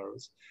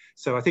antivirals.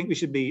 So I think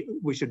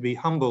we should be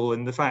humble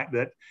in the fact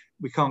that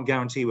we can't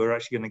guarantee we're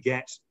actually going to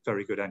get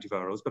very good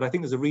antivirals, but I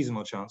think there's a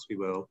reasonable chance we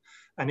will.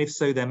 And if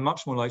so, they're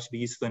much more likely to be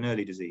useful in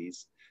early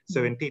disease.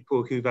 So in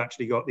people who've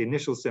actually got the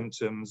initial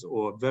symptoms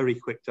or very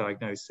quick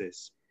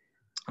diagnosis.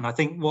 And I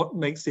think what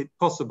makes it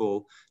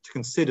possible to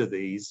consider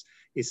these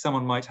is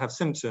someone might have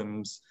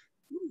symptoms.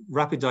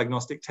 Rapid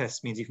diagnostic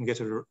tests means you can get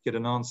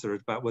an answer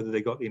about whether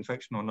they got the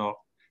infection or not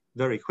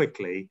very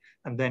quickly,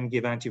 and then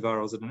give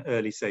antivirals at an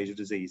early stage of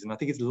disease. And I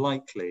think it's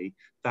likely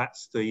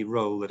that's the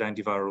role that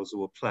antivirals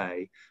will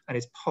play. And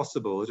it's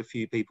possible that a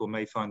few people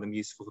may find them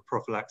useful for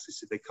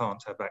prophylaxis if they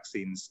can't have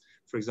vaccines,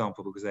 for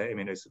example, because they're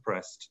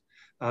immunosuppressed.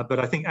 But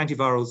I think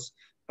antivirals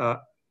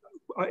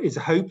is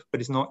a hope,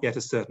 but it's not yet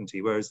a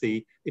certainty, whereas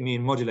the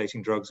immune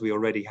modulating drugs we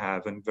already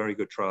have, and very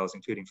good trials,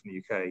 including from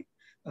the UK,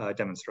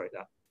 demonstrate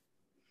that.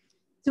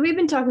 So we've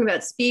been talking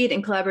about speed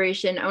and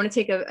collaboration. I want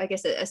to take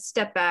a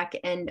step back,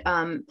 and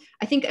I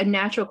think a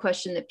natural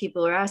question that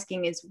people are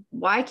asking is,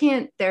 why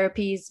can't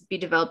therapies be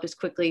developed as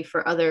quickly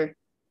for other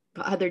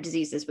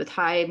diseases with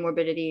high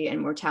morbidity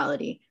and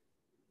mortality?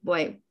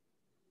 Why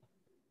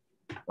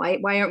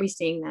aren't we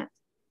seeing that?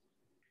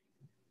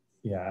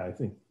 Yeah, I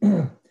think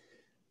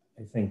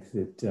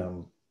that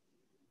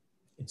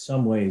in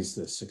some ways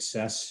the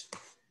success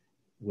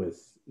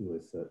with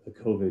the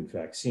COVID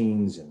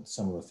vaccines and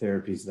some of the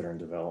therapies that are in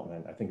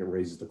development, I think it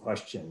raises the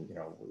question,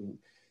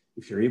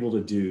 if you're able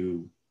to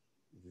do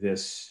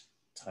this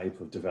type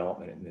of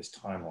development in this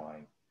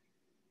timeline,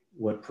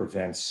 what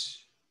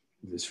prevents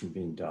this from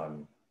being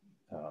done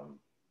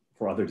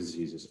for other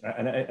diseases?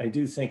 And I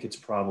do think it's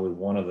probably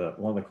one of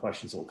the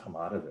questions that will come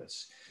out of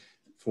this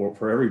for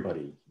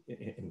everybody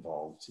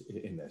involved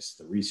in this,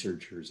 the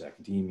researchers,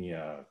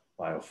 academia,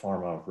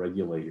 biopharma,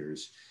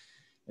 regulators.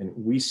 And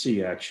we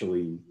see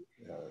actually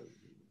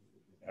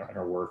in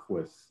our work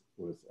with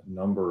a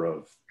number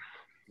of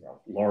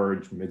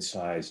large,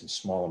 mid-sized, and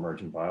small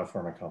emerging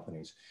biopharma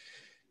companies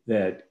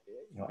that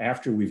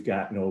after we've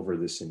gotten over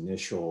this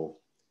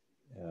initial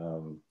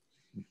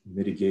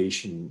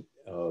mitigation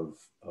of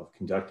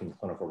conducting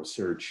clinical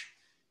research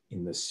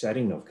in the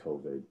setting of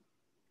COVID,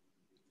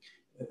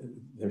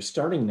 they're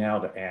starting now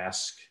to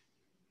ask,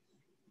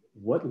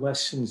 what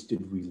lessons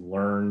did we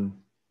learn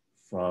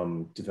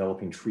from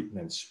developing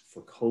treatments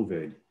for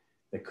COVID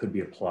that could be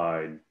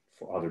applied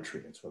for other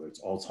treatments, whether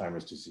it's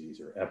Alzheimer's disease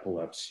or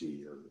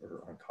epilepsy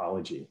or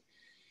oncology?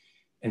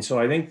 And so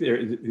I think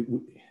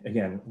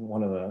again,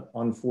 one of the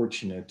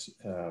unfortunate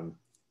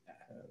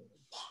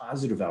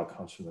positive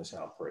outcomes from this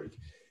outbreak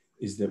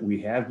is that we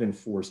have been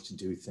forced to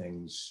do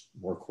things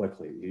more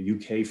quickly.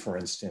 The UK, for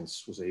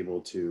instance, was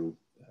able to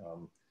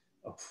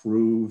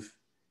approve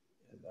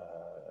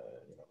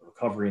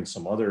recovery in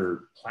some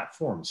other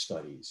platform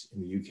studies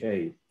in the UK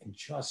in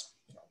just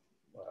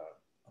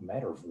a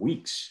matter of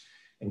weeks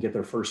and get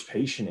their first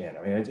patient in.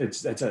 I mean,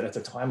 that's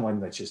a timeline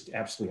that's just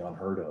absolutely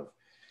unheard of.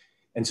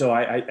 And so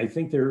I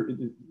think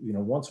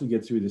once we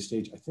get through this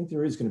stage, I think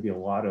there is going to be a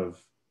lot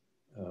of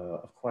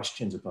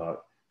questions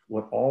about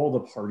what all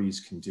the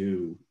parties can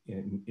do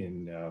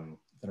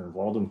that are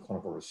involved in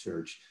clinical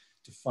research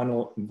to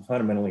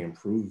fundamentally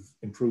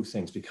improve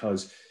things,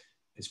 because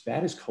as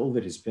bad as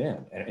COVID has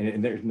been,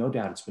 and there's no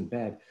doubt it's been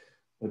bad,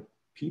 but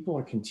people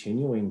are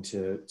continuing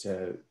to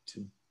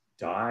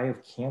die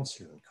of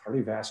cancer and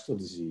cardiovascular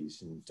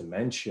disease and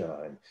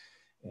dementia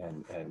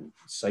and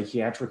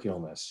psychiatric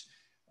illness.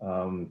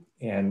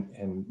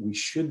 And we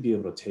should be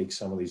able to take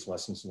some of these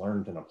lessons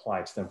learned and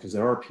apply it to them, because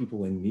there are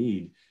people in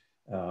need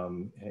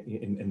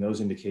in those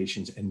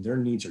indications, and their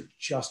needs are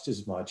just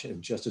as much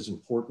and just as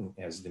important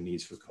as the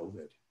needs for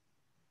COVID.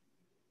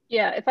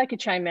 Yeah, if I could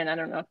chime in, I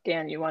don't know if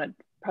Dan, you want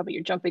to, probably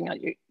you're jumping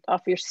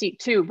off your seat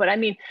too, but I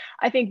mean,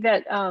 I think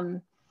that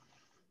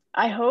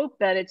I hope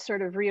that it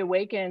sort of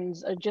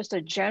reawakens just a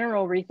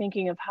general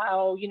rethinking of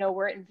how,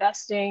 we're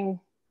investing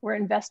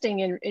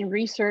in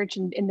research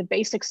and in the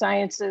basic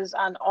sciences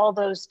on all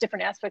those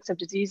different aspects of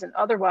disease and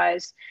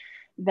otherwise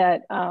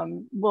that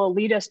will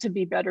lead us to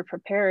be better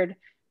prepared,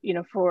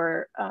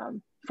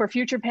 for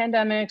future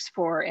pandemics,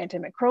 for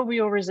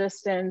antimicrobial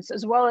resistance,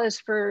 as well as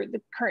for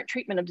the current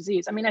treatment of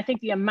disease. I mean, I think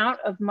the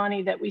amount of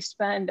money that we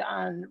spend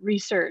on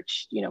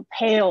research,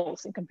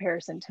 pales in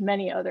comparison to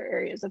many other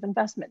areas of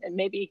investment. And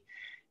maybe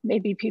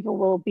people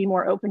will be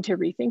more open to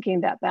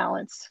rethinking that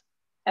balance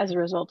as a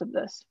result of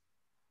this.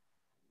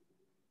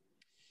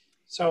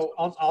 So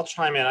I'll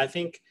chime in. I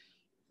think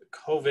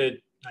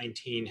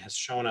COVID-19 has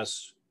shown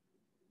us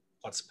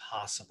what's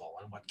possible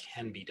and what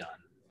can be done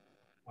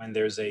when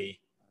there's an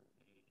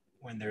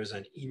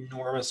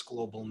enormous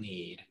global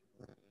need,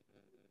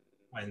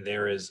 when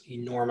there is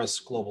enormous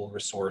global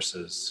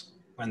resources,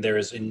 when there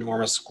is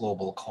enormous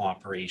global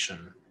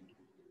cooperation.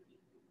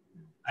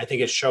 I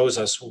think it shows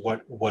us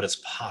what is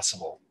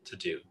possible to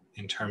do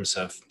in terms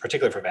of,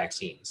 particularly for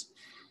vaccines.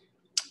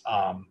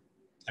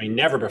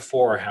 Never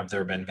before have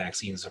there been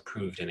vaccines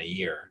approved in a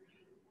year.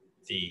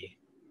 The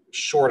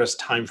shortest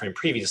time frame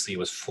previously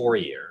was 4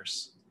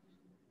 years.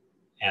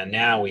 And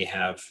now we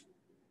have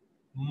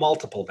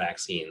multiple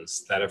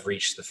vaccines that have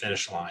reached the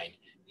finish line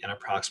in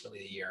approximately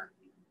a year.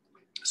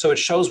 So it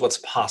shows what's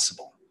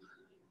possible.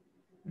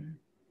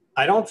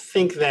 I don't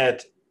think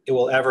that it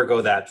will ever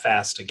go that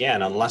fast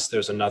again unless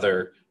there's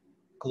another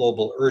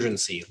global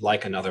urgency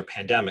like another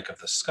pandemic of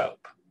the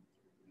scope.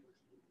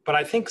 But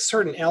I think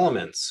certain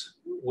elements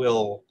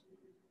will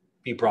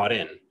be brought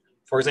in.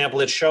 For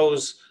example, it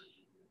shows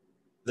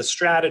the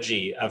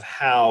strategy of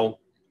how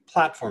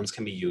platforms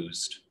can be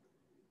used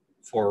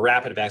for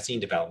rapid vaccine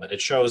development.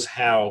 It shows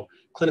how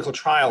clinical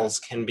trials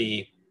can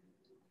be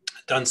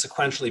done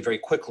sequentially very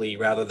quickly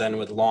rather than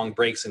with long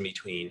breaks in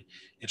between.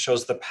 It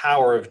shows the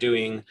power of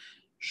doing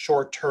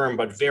short-term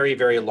but very,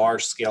 very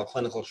large-scale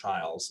clinical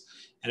trials.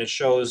 And it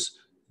shows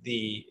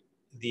the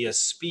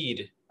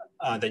speed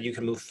that you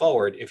can move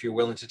forward if you're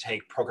willing to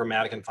take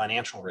programmatic and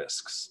financial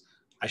risks.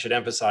 I should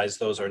emphasize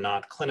those are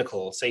not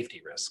clinical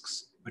safety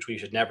risks, which we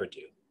should never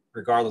do,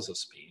 regardless of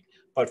speed.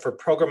 But for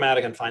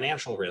programmatic and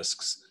financial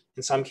risks,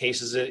 in some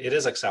cases, it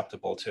is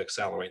acceptable to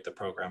accelerate the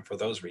program for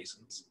those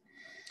reasons.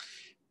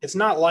 It's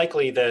not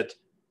likely that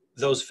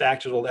those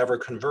factors will ever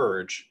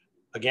converge.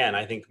 Again,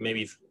 I think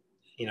maybe,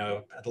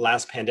 the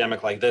last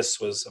pandemic like this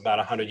was about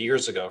 100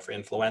 years ago for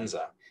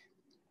influenza.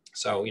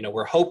 So,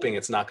 we're hoping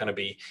it's not going to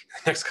be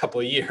the next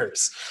couple of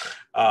years.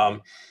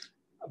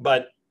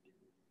 But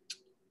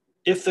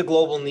if the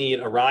global need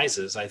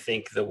arises, I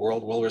think the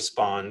world will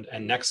respond,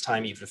 and next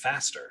time even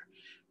faster.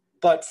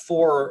 But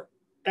for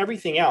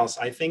everything else,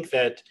 I think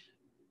that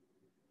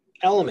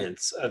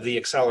elements of the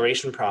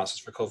acceleration process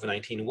for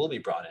COVID-19 will be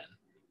brought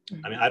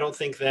in. I mean, I don't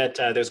think that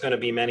there's going to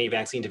be many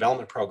vaccine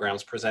development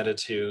programs presented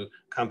to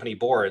company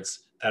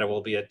boards that it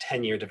will be a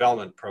 10-year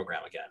development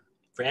program again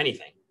for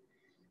anything.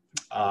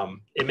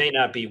 It may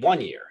not be 1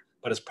 year,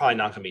 but it's probably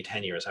not going to be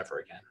 10 years ever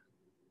again.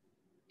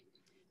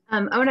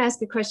 I want to ask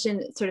a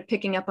question, sort of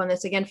picking up on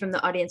this again from the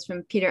audience,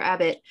 from Peter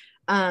Abbott,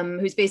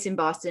 who's based in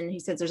Boston. He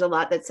says there's a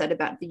lot that's said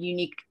about the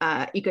unique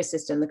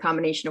ecosystem, the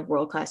combination of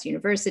world-class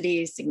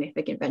universities,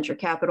 significant venture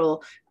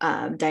capital,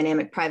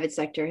 dynamic private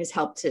sector has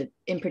helped to,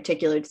 in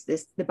particular,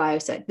 the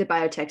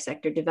biotech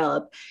sector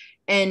develop.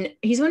 And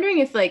he's wondering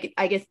if,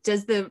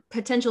 does the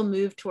potential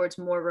move towards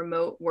more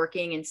remote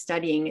working and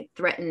studying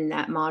threaten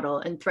that model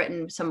and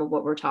threaten some of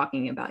what we're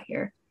talking about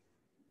here?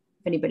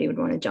 If anybody would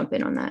want to jump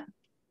in on that.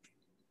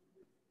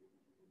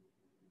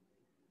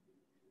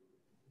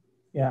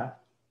 Yeah,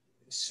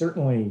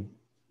 certainly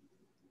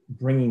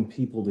bringing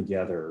people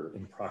together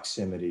in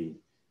proximity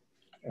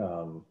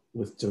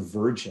with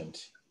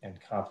divergent and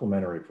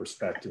complementary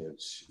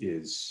perspectives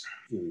is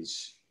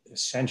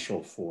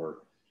essential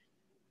for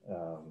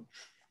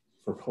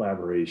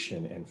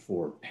collaboration and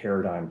for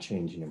paradigm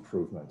changing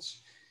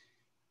improvements.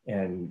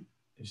 And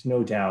there's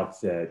no doubt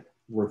that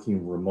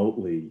working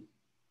remotely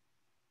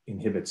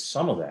inhibits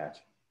some of that,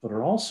 but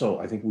are also,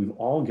 I think we've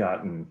all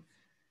gotten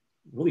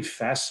really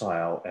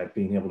facile at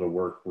being able to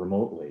work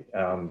remotely.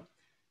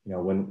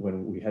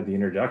 When we had the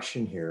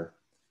introduction here,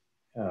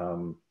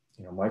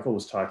 Michael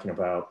was talking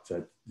about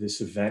that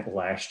this event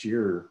last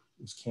year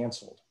was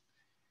canceled,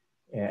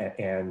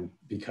 and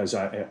because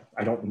I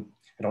don't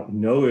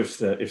know if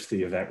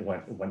the event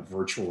went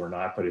virtual or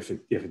not, but if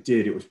it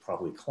did, it was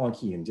probably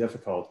clunky and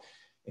difficult.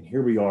 And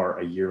here we are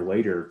a year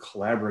later,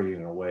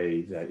 collaborating in a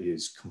way that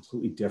is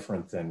completely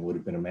different than would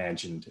have been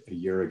imagined a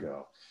year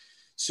ago.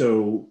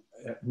 So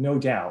no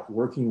doubt,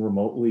 working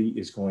remotely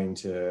is going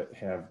to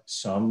have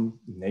some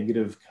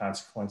negative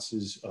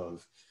consequences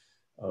of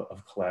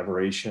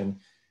collaboration,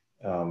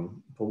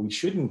 but we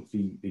shouldn't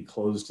be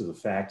closed to the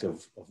fact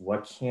of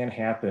what can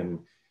happen.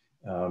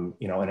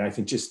 And I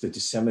think just the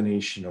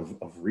dissemination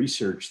of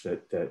research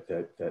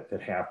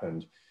that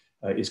happened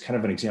is kind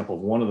of an example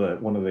of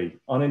one of the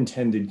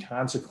unintended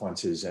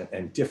consequences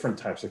and different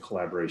types of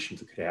collaborations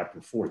that could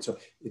happen forward. So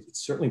it's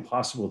certainly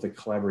possible that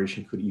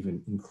collaboration could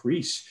even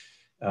increase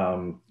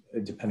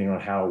depending on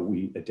how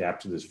we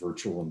adapt to this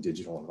virtual and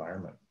digital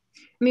environment.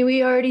 I mean,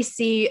 we already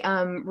see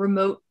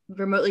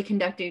remotely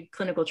conducted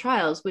clinical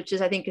trials, which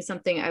I think is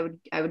something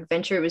I would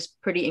venture it was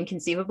pretty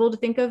inconceivable to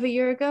think of a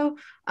year ago.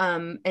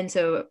 And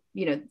so,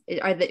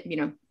 are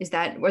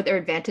there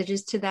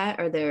advantages to that?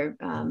 Are there,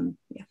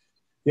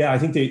 Yeah, I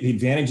think the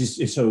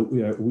advantages. So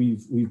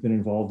we've been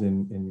involved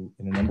in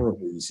a number of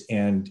these,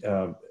 and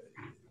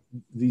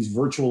these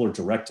virtual or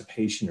direct to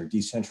patient or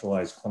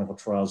decentralized clinical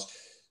trials.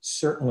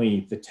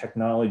 Certainly the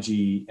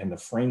technology and the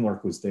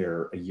framework was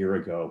there a year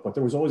ago, but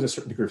there was always a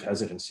certain degree of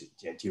hesitancy.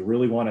 Do you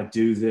really want to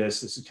do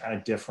this? This is kind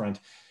of different.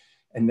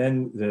 And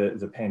then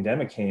the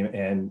pandemic came,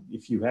 and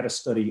if you had a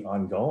study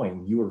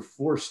ongoing, you were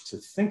forced to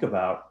think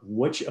about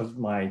which of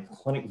my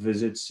clinic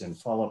visits and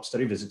follow-up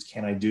study visits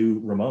can I do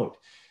remote?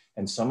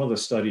 And some of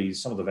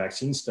the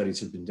vaccine studies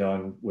have been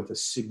done with a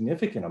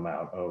significant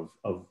amount of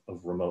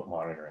remote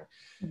monitoring.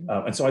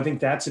 Mm-hmm. And so I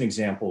think that's an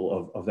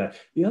example of that.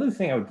 The other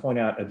thing I would point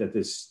out that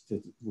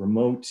the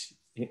remote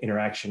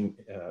interaction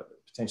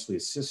potentially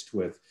assists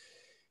with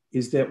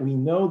is that we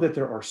know that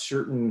there are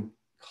certain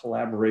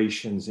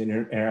collaborations and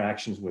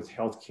interactions with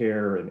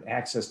healthcare and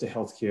access to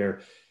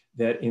healthcare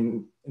that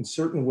in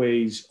certain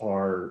ways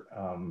are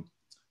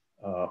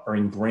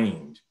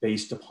ingrained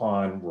based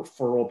upon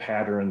referral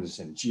patterns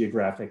and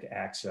geographic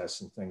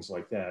access and things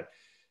like that.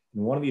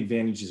 And one of the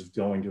advantages of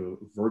going to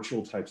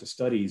virtual types of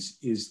studies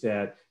is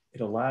that it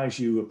allows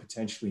you a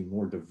potentially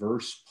more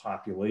diverse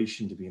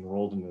population to be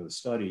enrolled into the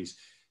studies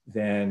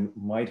than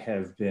might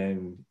have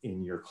been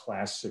in your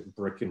classic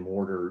brick and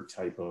mortar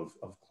type of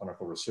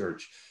clinical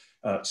research.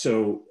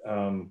 So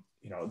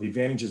the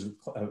advantages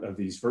of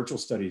these virtual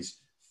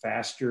studies: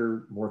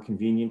 faster, more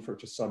convenient for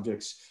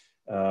subjects.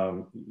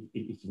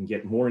 You can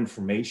get more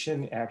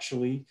information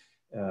actually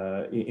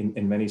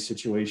in many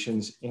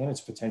situations, and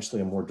it's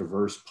potentially a more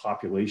diverse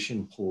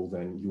population pool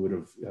than you would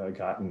have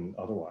gotten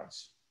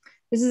otherwise.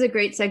 This is a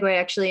great segue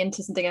actually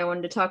into something I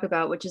wanted to talk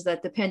about, which is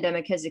that the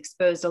pandemic has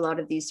exposed a lot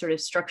of these sort of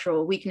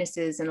structural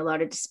weaknesses and a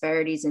lot of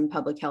disparities in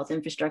public health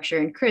infrastructure.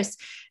 And Chris,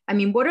 I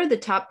mean, what are the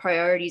top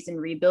priorities in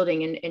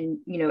rebuilding and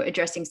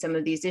addressing some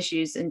of these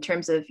issues in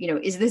terms of,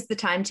 is this the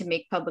time to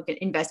make public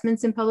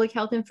investments in public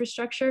health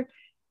infrastructure?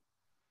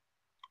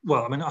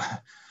 Well, I mean,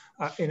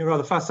 in a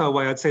rather facile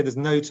way, I'd say there's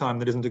no time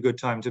that isn't a good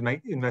time to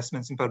make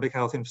investments in public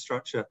health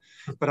infrastructure.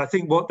 But I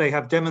think what they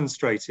have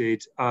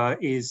demonstrated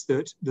is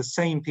that the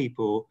same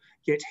people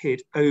get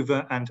hit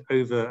over and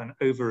over and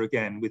over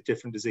again with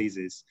different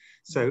diseases.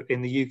 So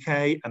in the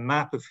UK, a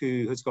map of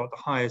who has got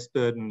the highest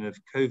burden of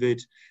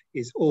COVID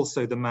is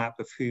also the map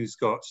of who's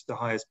got the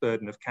highest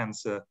burden of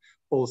cancer,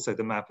 also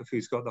the map of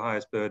who's got the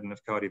highest burden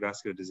of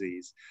cardiovascular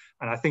disease.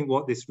 And I think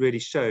what this really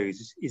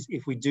shows is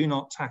if we do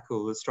not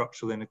tackle the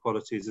structural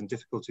inequalities and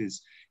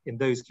difficulties in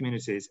those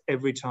communities,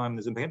 every time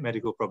there's a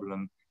medical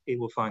problem, it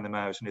will find them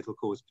out and it'll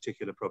cause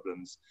particular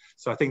problems.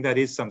 So I think that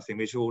is something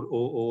which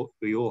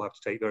we all have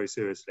to take very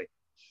seriously.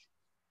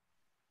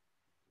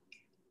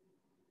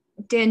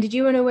 Dan, did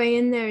you want to weigh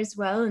in there as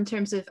well in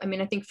terms of, I mean,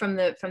 I think from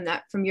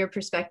your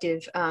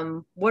perspective,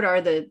 what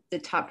are the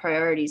top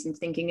priorities in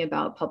thinking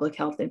about public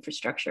health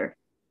infrastructure?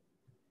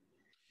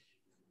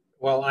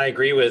 Well, I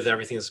agree with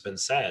everything that's been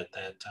said.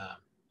 That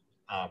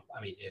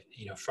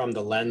from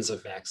the lens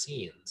of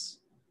vaccines,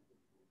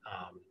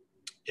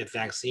 if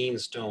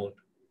vaccines don't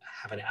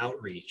have an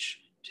outreach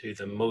to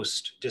the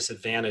most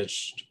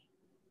disadvantaged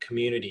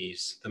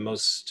communities, the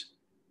most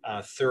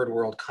third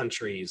world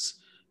countries,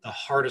 the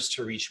hardest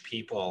to reach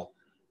people,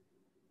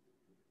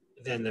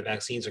 then the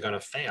vaccines are going to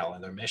fail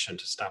in their mission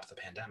to stop the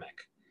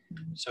pandemic.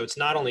 Mm-hmm. So it's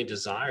not only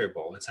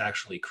desirable, it's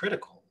actually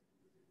critical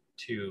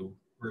to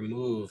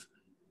remove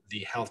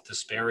the health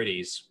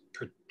disparities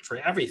for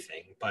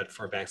everything, but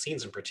for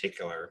vaccines in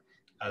particular.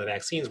 The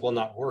vaccines will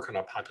not work on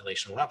a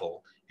population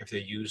level if they're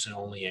used in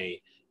only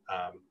a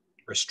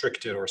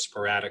restricted or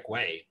sporadic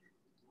way.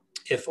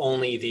 If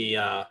only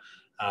the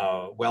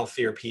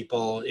wealthier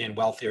people in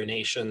wealthier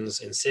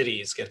nations in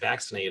cities get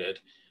vaccinated,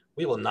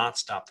 we will not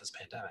stop this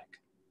pandemic.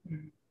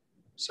 Mm-hmm.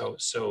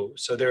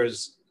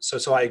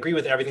 So I agree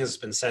with everything that's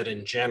been said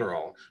in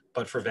general,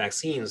 but for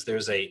vaccines,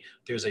 there's a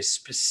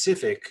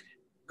specific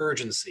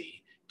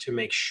urgency to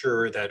make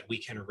sure that we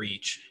can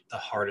reach the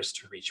hardest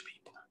to reach people.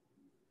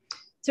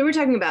 So we're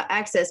talking about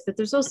access, but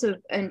there's also,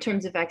 in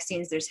terms of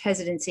vaccines, there's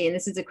hesitancy. And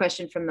this is a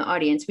question from the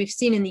audience. We've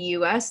seen in the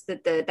US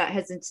that that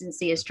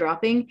hesitancy is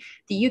dropping.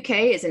 The UK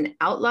is an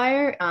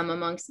outlier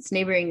amongst its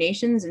neighboring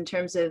nations in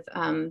terms of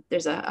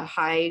there's a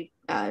high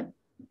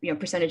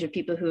percentage of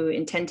people who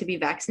intend to be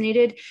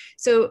vaccinated.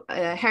 So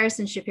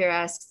Harrison Shapiro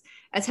asks,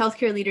 as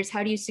healthcare leaders,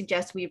 how do you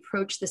suggest we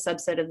approach the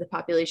subset of the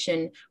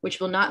population which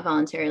will not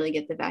voluntarily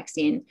get the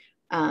vaccine?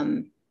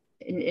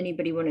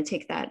 Anybody want to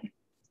take that?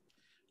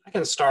 I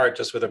can start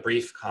just with a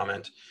brief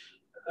comment.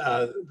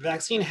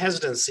 Vaccine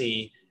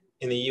hesitancy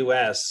in the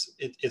US,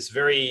 it's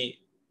very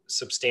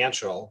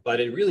substantial, but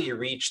it really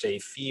reached a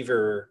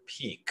fever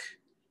peak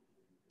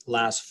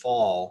last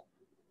fall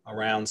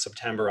around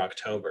September,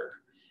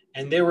 October.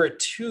 And there were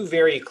two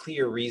very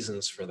clear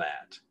reasons for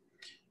that.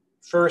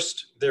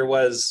 First, there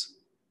was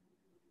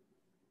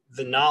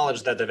the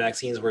knowledge that the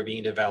vaccines were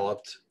being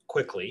developed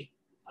quickly.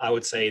 I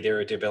would say they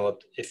were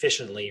developed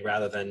efficiently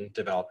rather than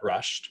developed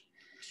rushed.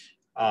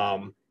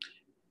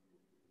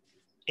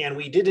 And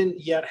we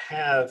didn't yet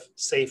have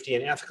safety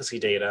and efficacy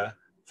data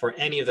for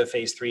any of the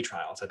phase 3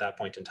 trials at that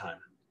point in time.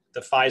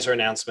 The Pfizer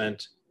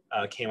announcement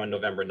came on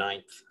November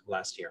 9th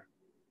last year.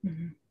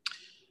 Mm-hmm.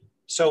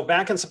 So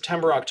back in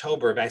September,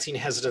 October, vaccine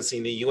hesitancy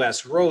in the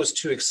US rose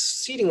to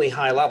exceedingly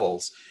high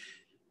levels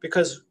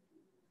because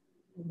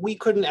we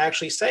couldn't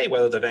actually say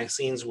whether the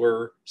vaccines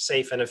were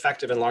safe and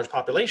effective in large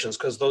populations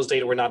because those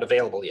data were not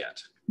available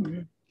yet.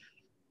 Mm-hmm.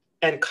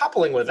 And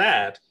coupling with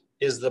that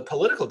is the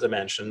political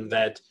dimension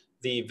that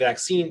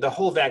the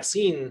whole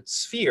vaccine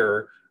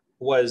sphere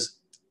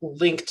was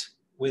linked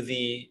with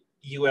the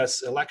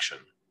US election.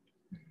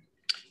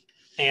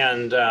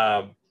 And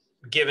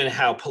given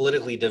how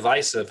politically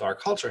divisive our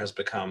culture has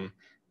become,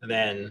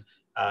 then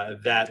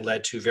that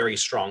led to very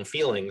strong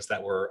feelings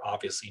that were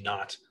obviously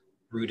not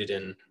rooted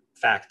in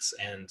facts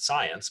and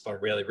science,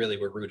 but really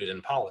were rooted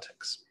in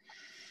politics.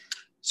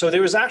 So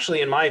there was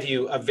actually, in my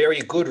view, a very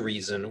good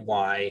reason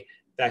why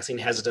vaccine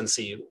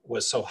hesitancy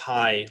was so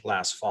high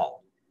last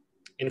fall.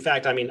 In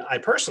fact, I mean,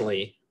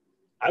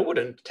 I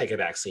wouldn't take a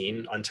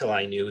vaccine until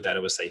I knew that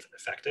it was safe and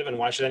effective, and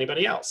why should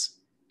anybody else?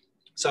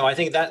 So I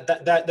think that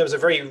there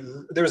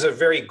was a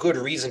very good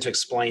reason to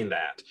explain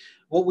that.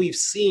 What we've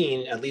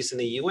seen, at least in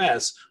the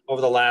US,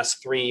 over the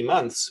last 3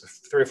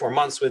 or 4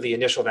 months with the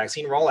initial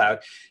vaccine rollout,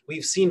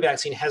 we've seen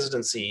vaccine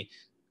hesitancy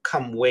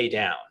come way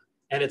down,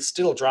 and it's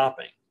still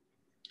dropping.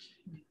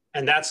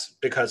 And that's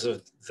because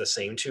of the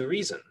same two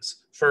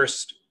reasons.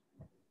 First,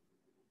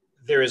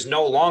 there is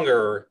no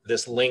longer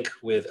this link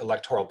with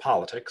electoral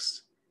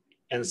politics.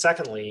 And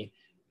secondly,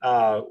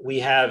 we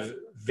have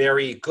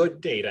very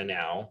good data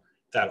now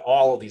that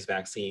all of these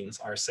vaccines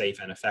are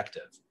safe and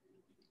effective.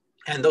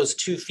 And those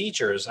two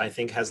features, I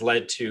think, has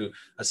led to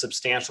a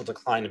substantial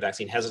decline in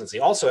vaccine hesitancy.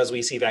 Also, as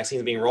we see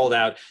vaccines being rolled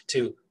out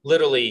to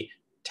literally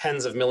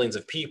tens of millions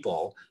of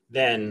people,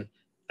 then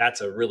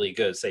that's a really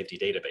good safety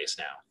database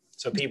now.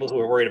 So people who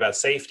were worried about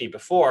safety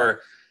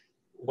before,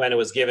 when it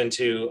was given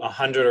to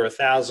 100 or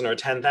 1,000 or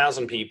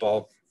 10,000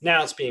 people,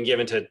 now it's being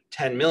given to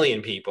 10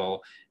 million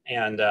people.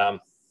 And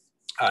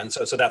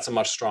so that's a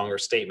much stronger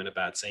statement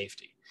about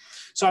safety.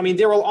 So, I mean,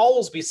 there will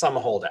always be some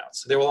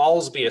holdouts. There will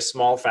always be a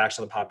small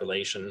fraction of the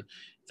population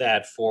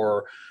that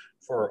for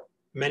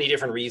many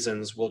different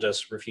reasons will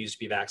just refuse to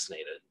be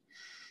vaccinated.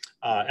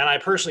 And I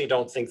personally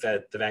don't think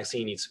that the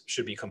vaccine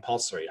should be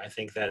compulsory. I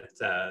think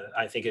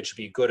it should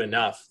be good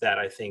enough that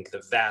I think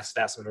the vast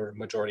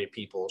majority of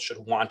people should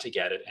want to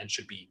get it and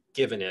should be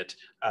given it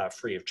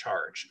free of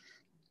charge.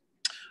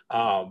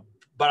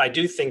 But I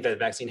do think that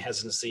vaccine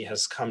hesitancy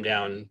has come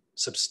down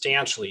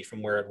substantially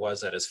from where it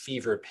was at its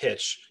fever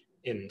pitch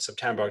in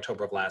September,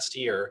 October of last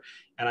year.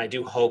 And I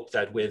do hope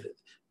that with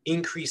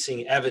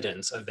increasing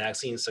evidence of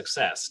vaccine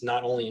success,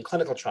 not only in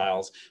clinical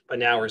trials, but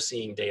now we're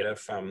seeing data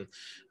from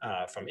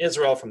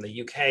Israel, from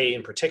the UK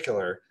in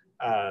particular,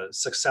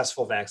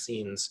 successful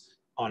vaccines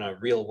on a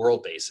real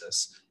world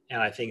basis.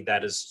 And I think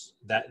that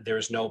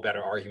there's no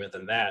better argument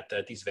than that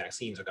these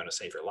vaccines are going to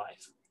save your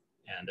life.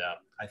 And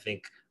I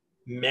think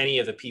many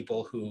of the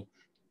people who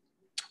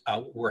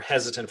were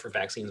hesitant for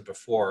vaccines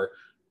before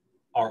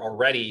are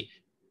already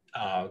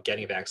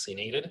getting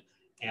vaccinated.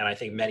 And I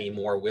think many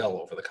more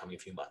will over the coming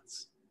few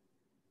months.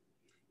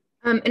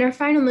 In our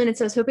final minutes,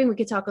 I was hoping we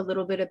could talk a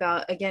little bit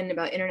about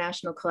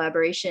international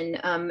collaboration.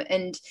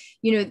 And,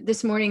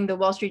 this morning, the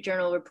Wall Street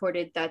Journal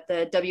reported that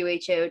the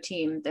WHO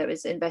team that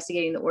was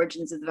investigating the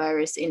origins of the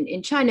virus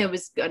in China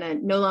was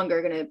no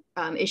longer going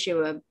to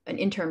issue an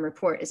interim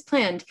report as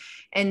planned.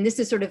 And this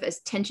is sort of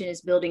as tension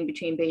is building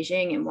between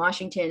Beijing and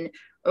Washington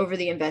over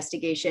the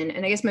investigation.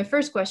 And I guess my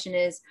first question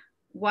is,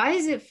 why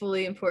is it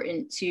fully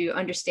important to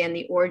understand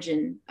the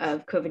origin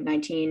of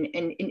COVID-19,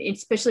 and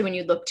especially when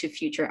you look to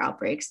future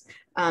outbreaks?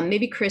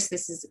 Maybe Chris,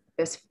 this is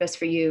best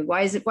for you.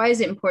 Why is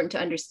it important to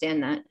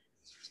understand that?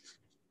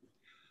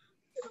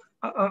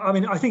 I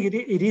mean, I think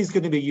it is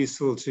going to be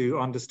useful to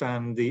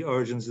understand the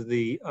origins of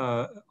the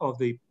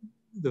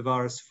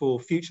virus for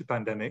future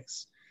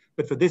pandemics.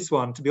 But for this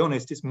one, to be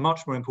honest, it's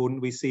much more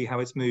important we see how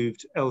it's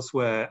moved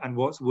elsewhere and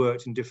what's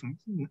worked in different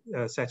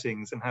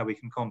settings and how we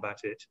can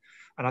combat it.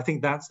 And I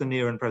think that's the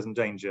near and present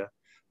danger.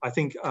 I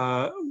think,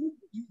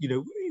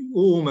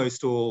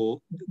 almost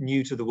all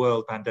new to the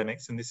world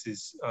pandemics, and this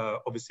is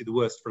obviously the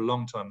worst for a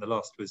long time, the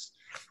last was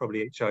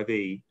probably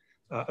HIV,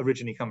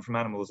 originally come from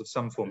animals of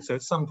some form. So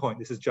at some point,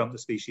 this has jumped the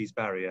species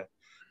barrier.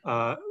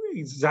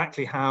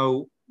 Exactly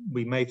how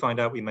we may find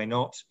out, we may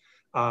not.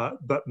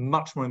 But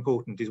much more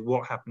important is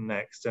what happened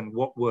next and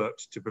what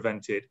worked to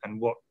prevent it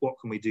and what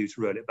can we do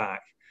to roll it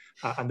back.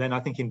 And then I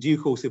think in due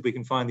course, if we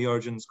can find the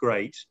origins,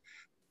 great.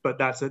 But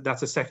that's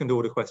a second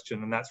order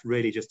question. And that's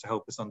really just to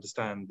help us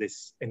understand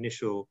this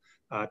initial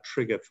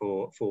trigger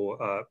for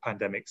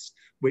pandemics,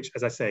 which,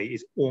 as I say,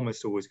 is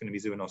almost always going to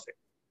be zoonotic.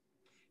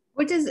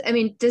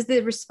 Does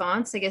the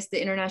response, I guess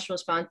the international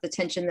response, the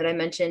tension that I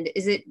mentioned,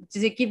 does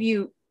it give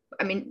you,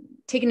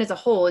 taken as a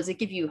whole, does it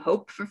give you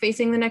hope for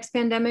facing the next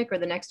pandemic or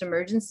the next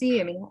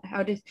emergency?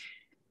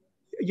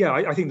 Yeah,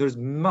 I think there's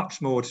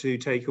much more to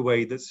take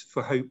away that's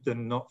for hope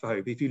than not for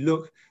hope. If you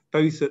look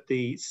both at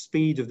the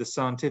speed of the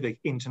scientific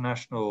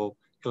international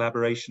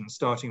collaboration,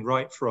 starting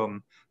right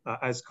from,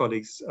 as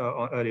colleagues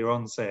earlier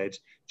on said,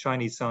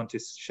 Chinese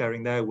scientists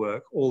sharing their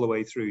work all the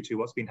way through to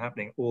what's been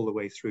happening all the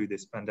way through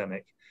this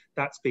pandemic.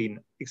 That's been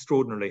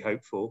extraordinarily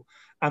hopeful.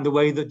 And the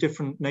way that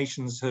different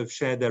nations have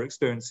shared their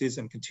experiences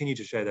and continue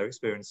to share their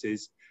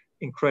experiences,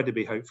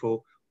 incredibly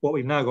hopeful. What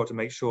we've now got to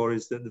make sure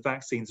is that the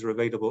vaccines are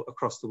available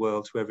across the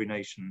world to every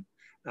nation,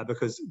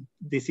 because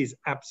this is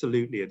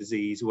absolutely a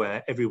disease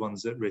where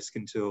everyone's at risk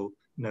until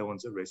no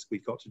one's at risk.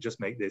 We've got to just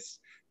make this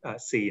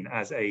seen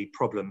as a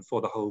problem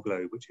for the whole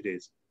globe, which it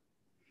is.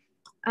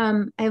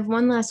 I have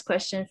one last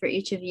question for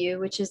each of you,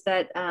 which is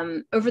that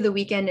over the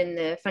weekend in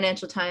the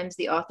Financial Times,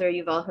 the author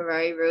Yuval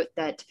Harari wrote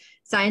that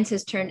science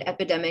has turned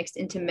epidemics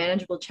into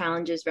manageable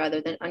challenges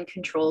rather than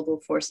uncontrollable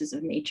forces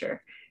of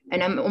nature.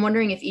 And I'm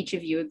wondering if each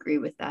of you agree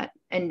with that.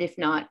 And if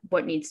not,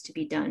 what needs to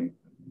be done?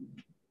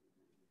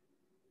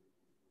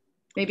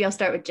 Maybe I'll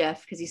start with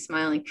Jeff because he's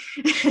smiling.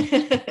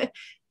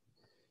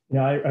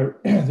 Yeah,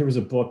 there was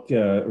a book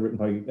written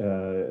by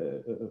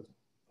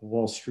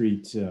Wall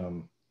Street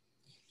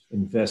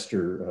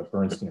investor,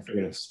 Bernstein, I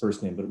forget his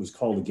first name, but it was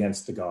called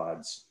Against the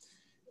Gods.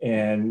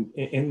 And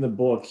in the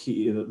book,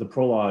 the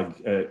prologue,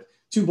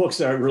 two books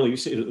that I really,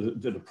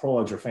 the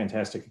prologues are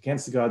fantastic.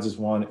 Against the Gods is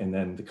one, and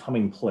then The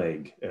Coming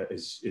Plague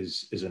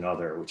is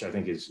another, which I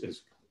think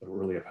is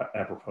really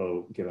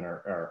apropos given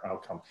our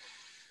outcome.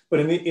 But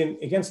in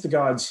Against the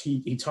Gods,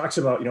 he talks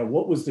about,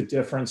 what was the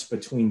difference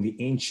between the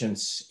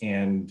ancients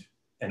and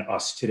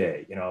us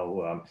today?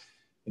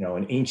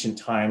 In ancient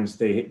times,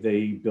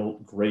 they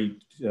built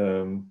great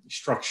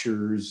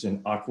structures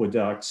and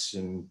aqueducts,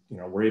 and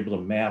were able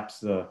to map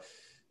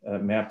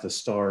the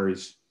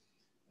stars.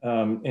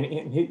 And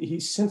he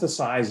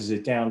synthesizes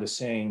it down to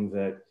saying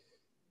that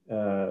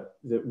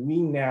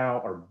we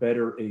now are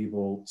better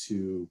able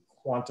to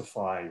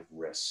quantify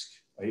risk.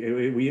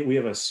 We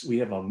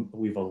have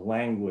a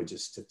language of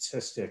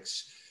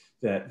statistics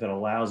that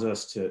allows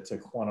us to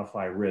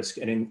quantify risk,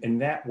 and in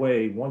that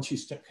way, once you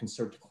can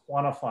start to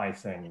quantify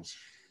things,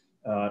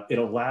 it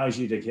allows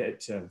you to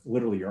get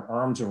literally your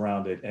arms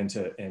around it and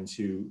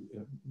to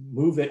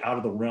move it out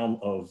of the realm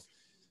of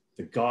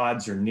the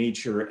gods or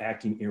nature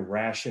acting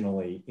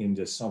irrationally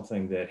into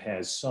something that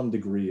has some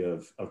degree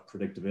of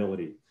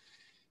predictability.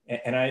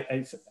 And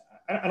I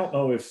don't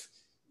know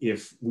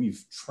if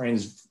we've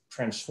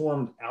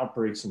transformed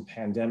outbreaks and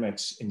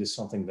pandemics into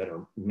something that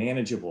are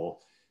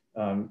manageable,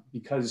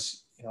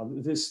 because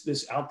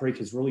this outbreak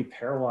has really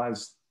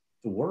paralyzed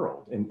the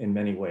world in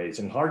many ways,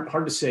 and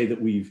hard to say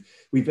that we've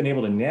been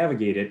able to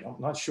navigate it. I'm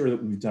not sure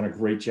that we've done a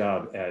great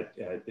job at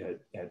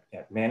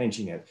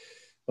managing it,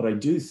 but I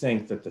do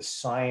think that the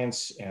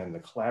science and the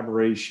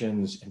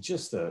collaborations and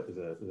just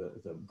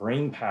the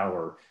brain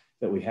power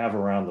that we have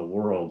around the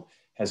world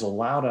has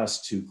allowed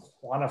us to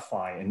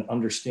quantify and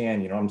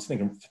understand. I'm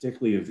thinking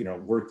particularly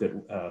of work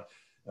that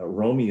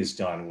Rommie has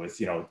done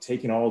with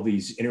taking all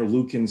these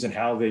interleukins and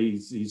how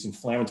these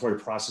inflammatory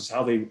processes,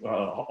 how they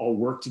all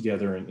work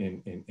together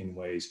in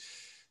ways.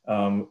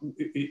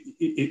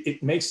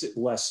 It makes it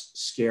less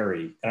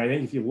scary. And I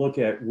think if you look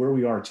at where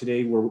we are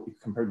today,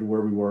 compared to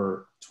where we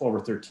were 12 or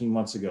 13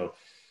 months ago,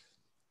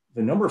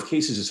 the number of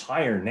cases is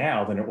higher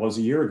now than it was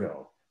a year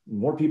ago.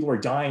 More people are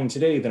dying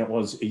today than it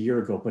was a year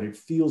ago, but it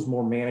feels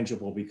more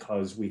manageable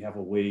because we have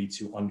a way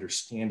to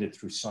understand it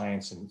through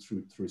science and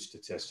through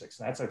statistics.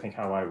 And that's, I think,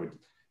 how I would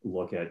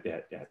look at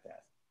that.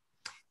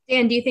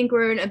 Dan, do you think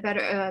we're in a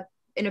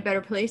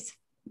better place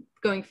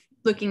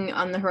looking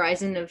on the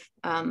horizon of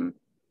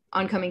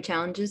oncoming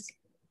challenges?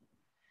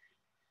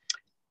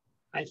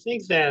 I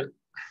think that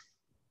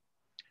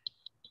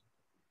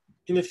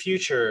in the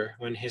future,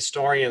 when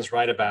historians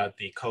write about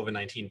the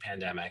COVID-19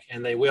 pandemic,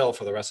 and they will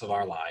for the rest of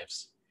our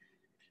lives,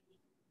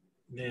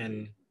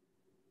 then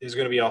there's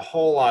going to be a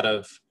whole lot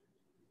of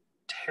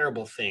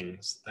terrible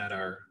things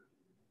a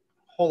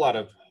whole lot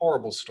of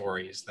horrible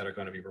stories that are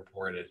going to be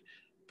reported.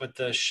 But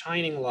the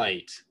shining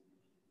light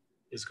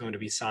is going to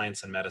be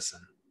science and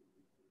medicine.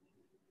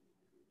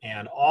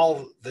 And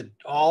all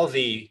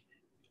the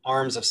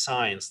arms of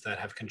science that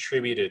have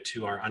contributed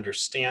to our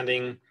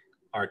understanding,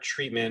 our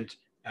treatment,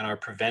 and our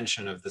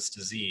prevention of this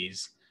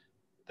disease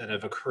that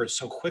have occurred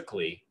so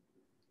quickly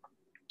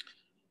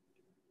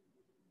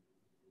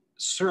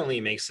certainly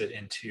makes it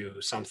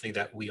into something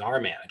that we are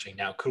managing.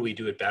 Now, could we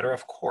do it better?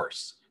 Of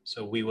course.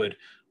 So we would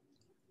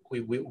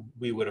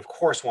of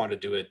course want to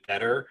do it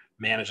better,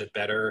 manage it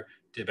better,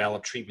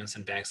 develop treatments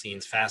and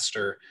vaccines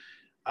faster.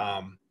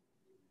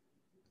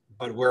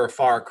 But we're a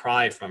far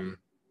cry from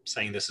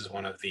saying this is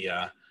one of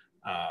the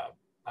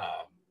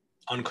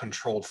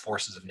uncontrolled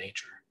forces of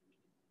nature,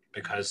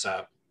 because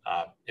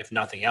if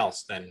nothing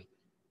else, then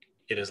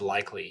it is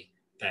likely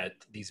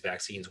that these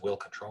vaccines will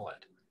control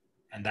it.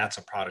 And that's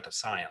a product of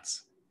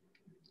science.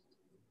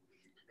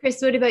 Chris,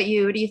 what about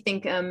you? What do you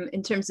think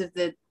in terms of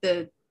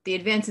the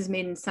advances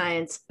made in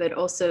science, but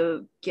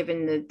also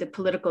given the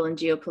political and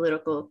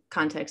geopolitical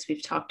context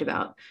we've talked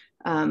about,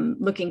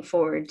 looking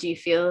forward, do you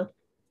feel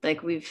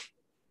like we've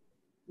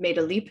made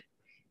a leap?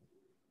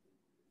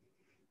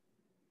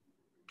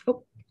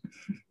 Oh.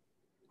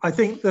 I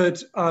think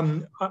that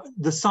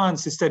the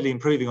science is steadily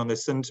improving on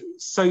this, and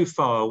so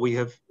far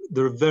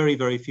there are very,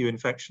 very few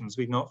infections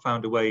we've not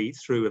found a way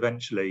through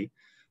eventually.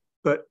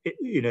 But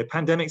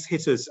pandemics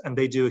hit us and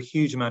they do a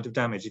huge amount of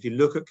damage. If you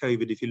look at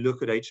COVID, if you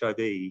look at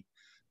HIV,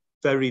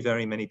 very,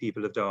 very many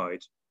people have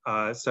died.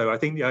 So I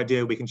think the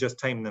idea we can just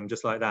tame them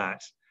just like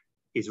that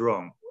is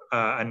wrong.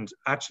 And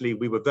actually,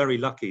 we were very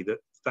lucky that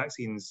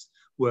vaccines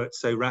worked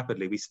so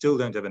rapidly. We still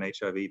don't have an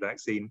HIV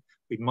vaccine.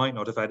 We might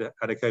not have had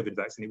a COVID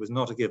vaccine. It was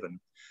not a given.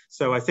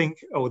 So I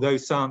think, although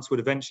science would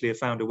eventually have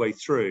found a way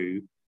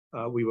through,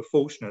 we were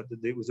fortunate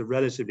that it was a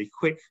relatively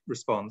quick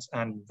response,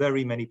 and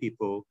very many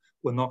people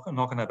were not going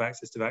to have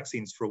access to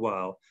vaccines for a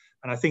while.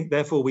 And I think,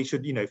 therefore, we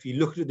should, if you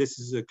look at this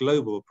as a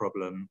global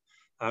problem,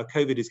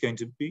 COVID is going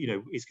to be,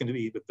 it's going to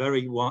be a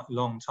very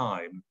long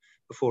time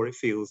before it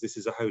feels this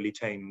is a wholly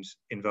tamed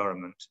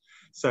environment.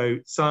 So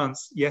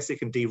science, yes, it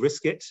can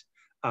de-risk it,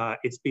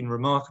 It's been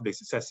remarkably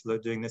successful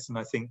at doing this, and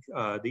I think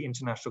the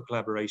international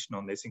collaboration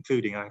on this,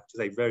 including, I have to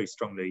say very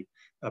strongly,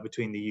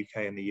 between the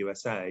UK and the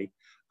USA,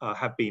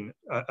 have been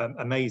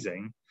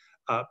amazing.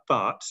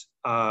 But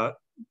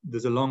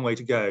there's a long way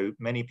to go.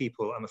 Many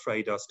people, I'm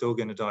afraid, are still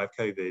going to die of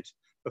COVID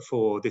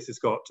before this has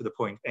got to the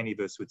point any of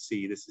us would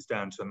see this is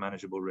down to a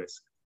manageable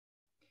risk.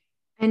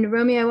 And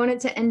Rommie, I wanted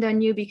to end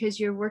on you because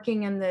you're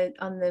working on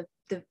the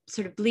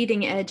sort of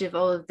bleeding edge of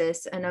all of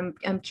this, and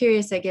I'm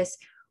curious, I guess,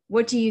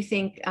 what do you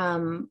think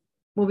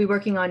we'll be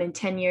working on in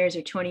 10 years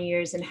or 20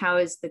 years, and how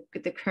is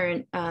the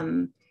current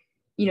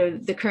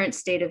the current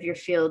state of your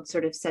field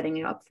sort of setting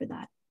it up for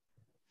that?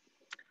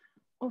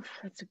 Oh,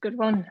 that's a good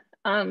one.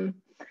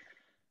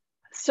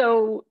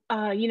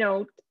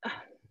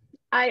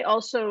 I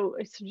also,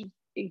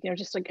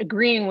 just like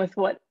agreeing with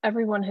what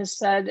everyone has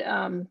said.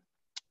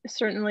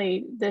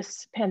 Certainly,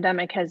 this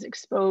pandemic has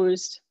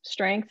exposed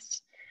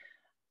strengths.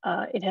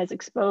 It has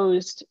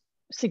exposed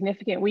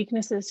significant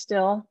weaknesses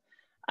still.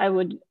 I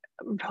would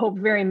hope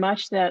very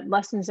much that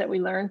lessons that we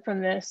learn from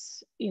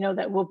this,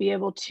 that we'll be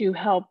able to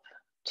help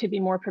to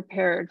be more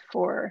prepared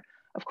for,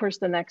 of course,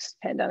 the next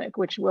pandemic,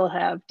 which we'll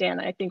have.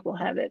 Dan, I think we'll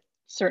have it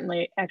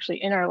certainly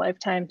actually in our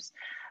lifetimes,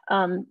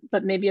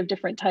 but maybe of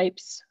different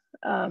types.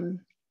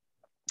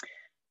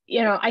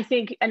 I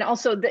think, and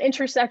also the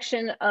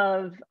intersection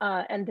of,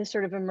 and this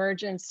sort of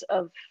emergence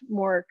of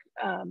more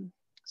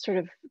sort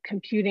of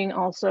computing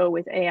also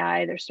with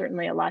AI, there's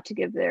certainly a lot to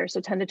give there. So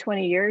 10 to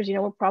 20 years,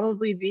 we'll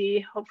probably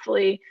be,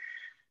 hopefully,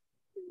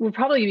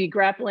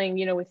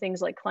 grappling, with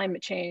things like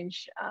climate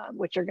change,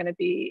 which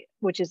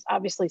is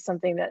obviously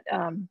something that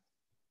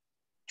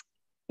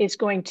is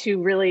going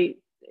to really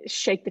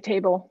shake the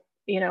table,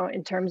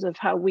 in terms of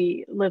how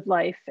we live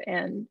life.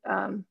 And,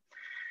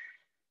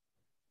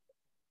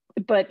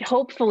 but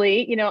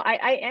hopefully,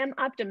 I am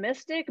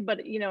optimistic,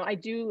 but, I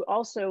do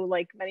also,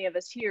 like many of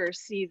us here,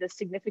 see the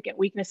significant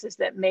weaknesses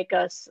that make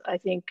us, I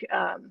think,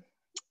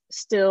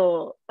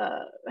 still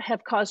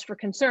have cause for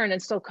concern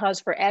and still cause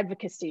for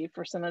advocacy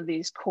for some of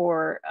these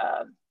core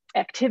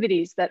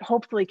activities that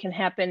hopefully can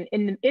happen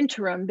in the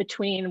interim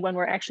between when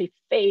we're actually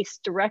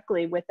faced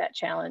directly with that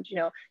challenge,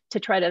 to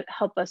try to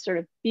help us sort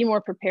of be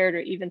more prepared or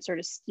even sort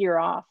of steer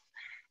off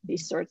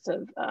these sorts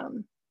of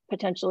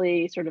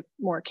potentially sort of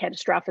more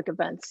catastrophic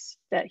events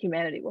that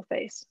humanity will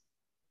face.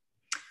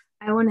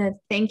 I want to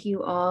thank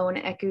you all. I want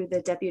to echo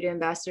the Deputy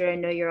Ambassador. I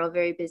know you're all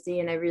very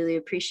busy and I really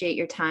appreciate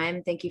your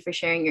time. Thank you for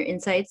sharing your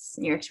insights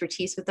and your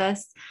expertise with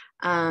us.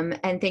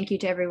 And thank you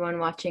to everyone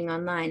watching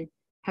online.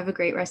 Have a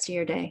great rest of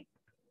your day.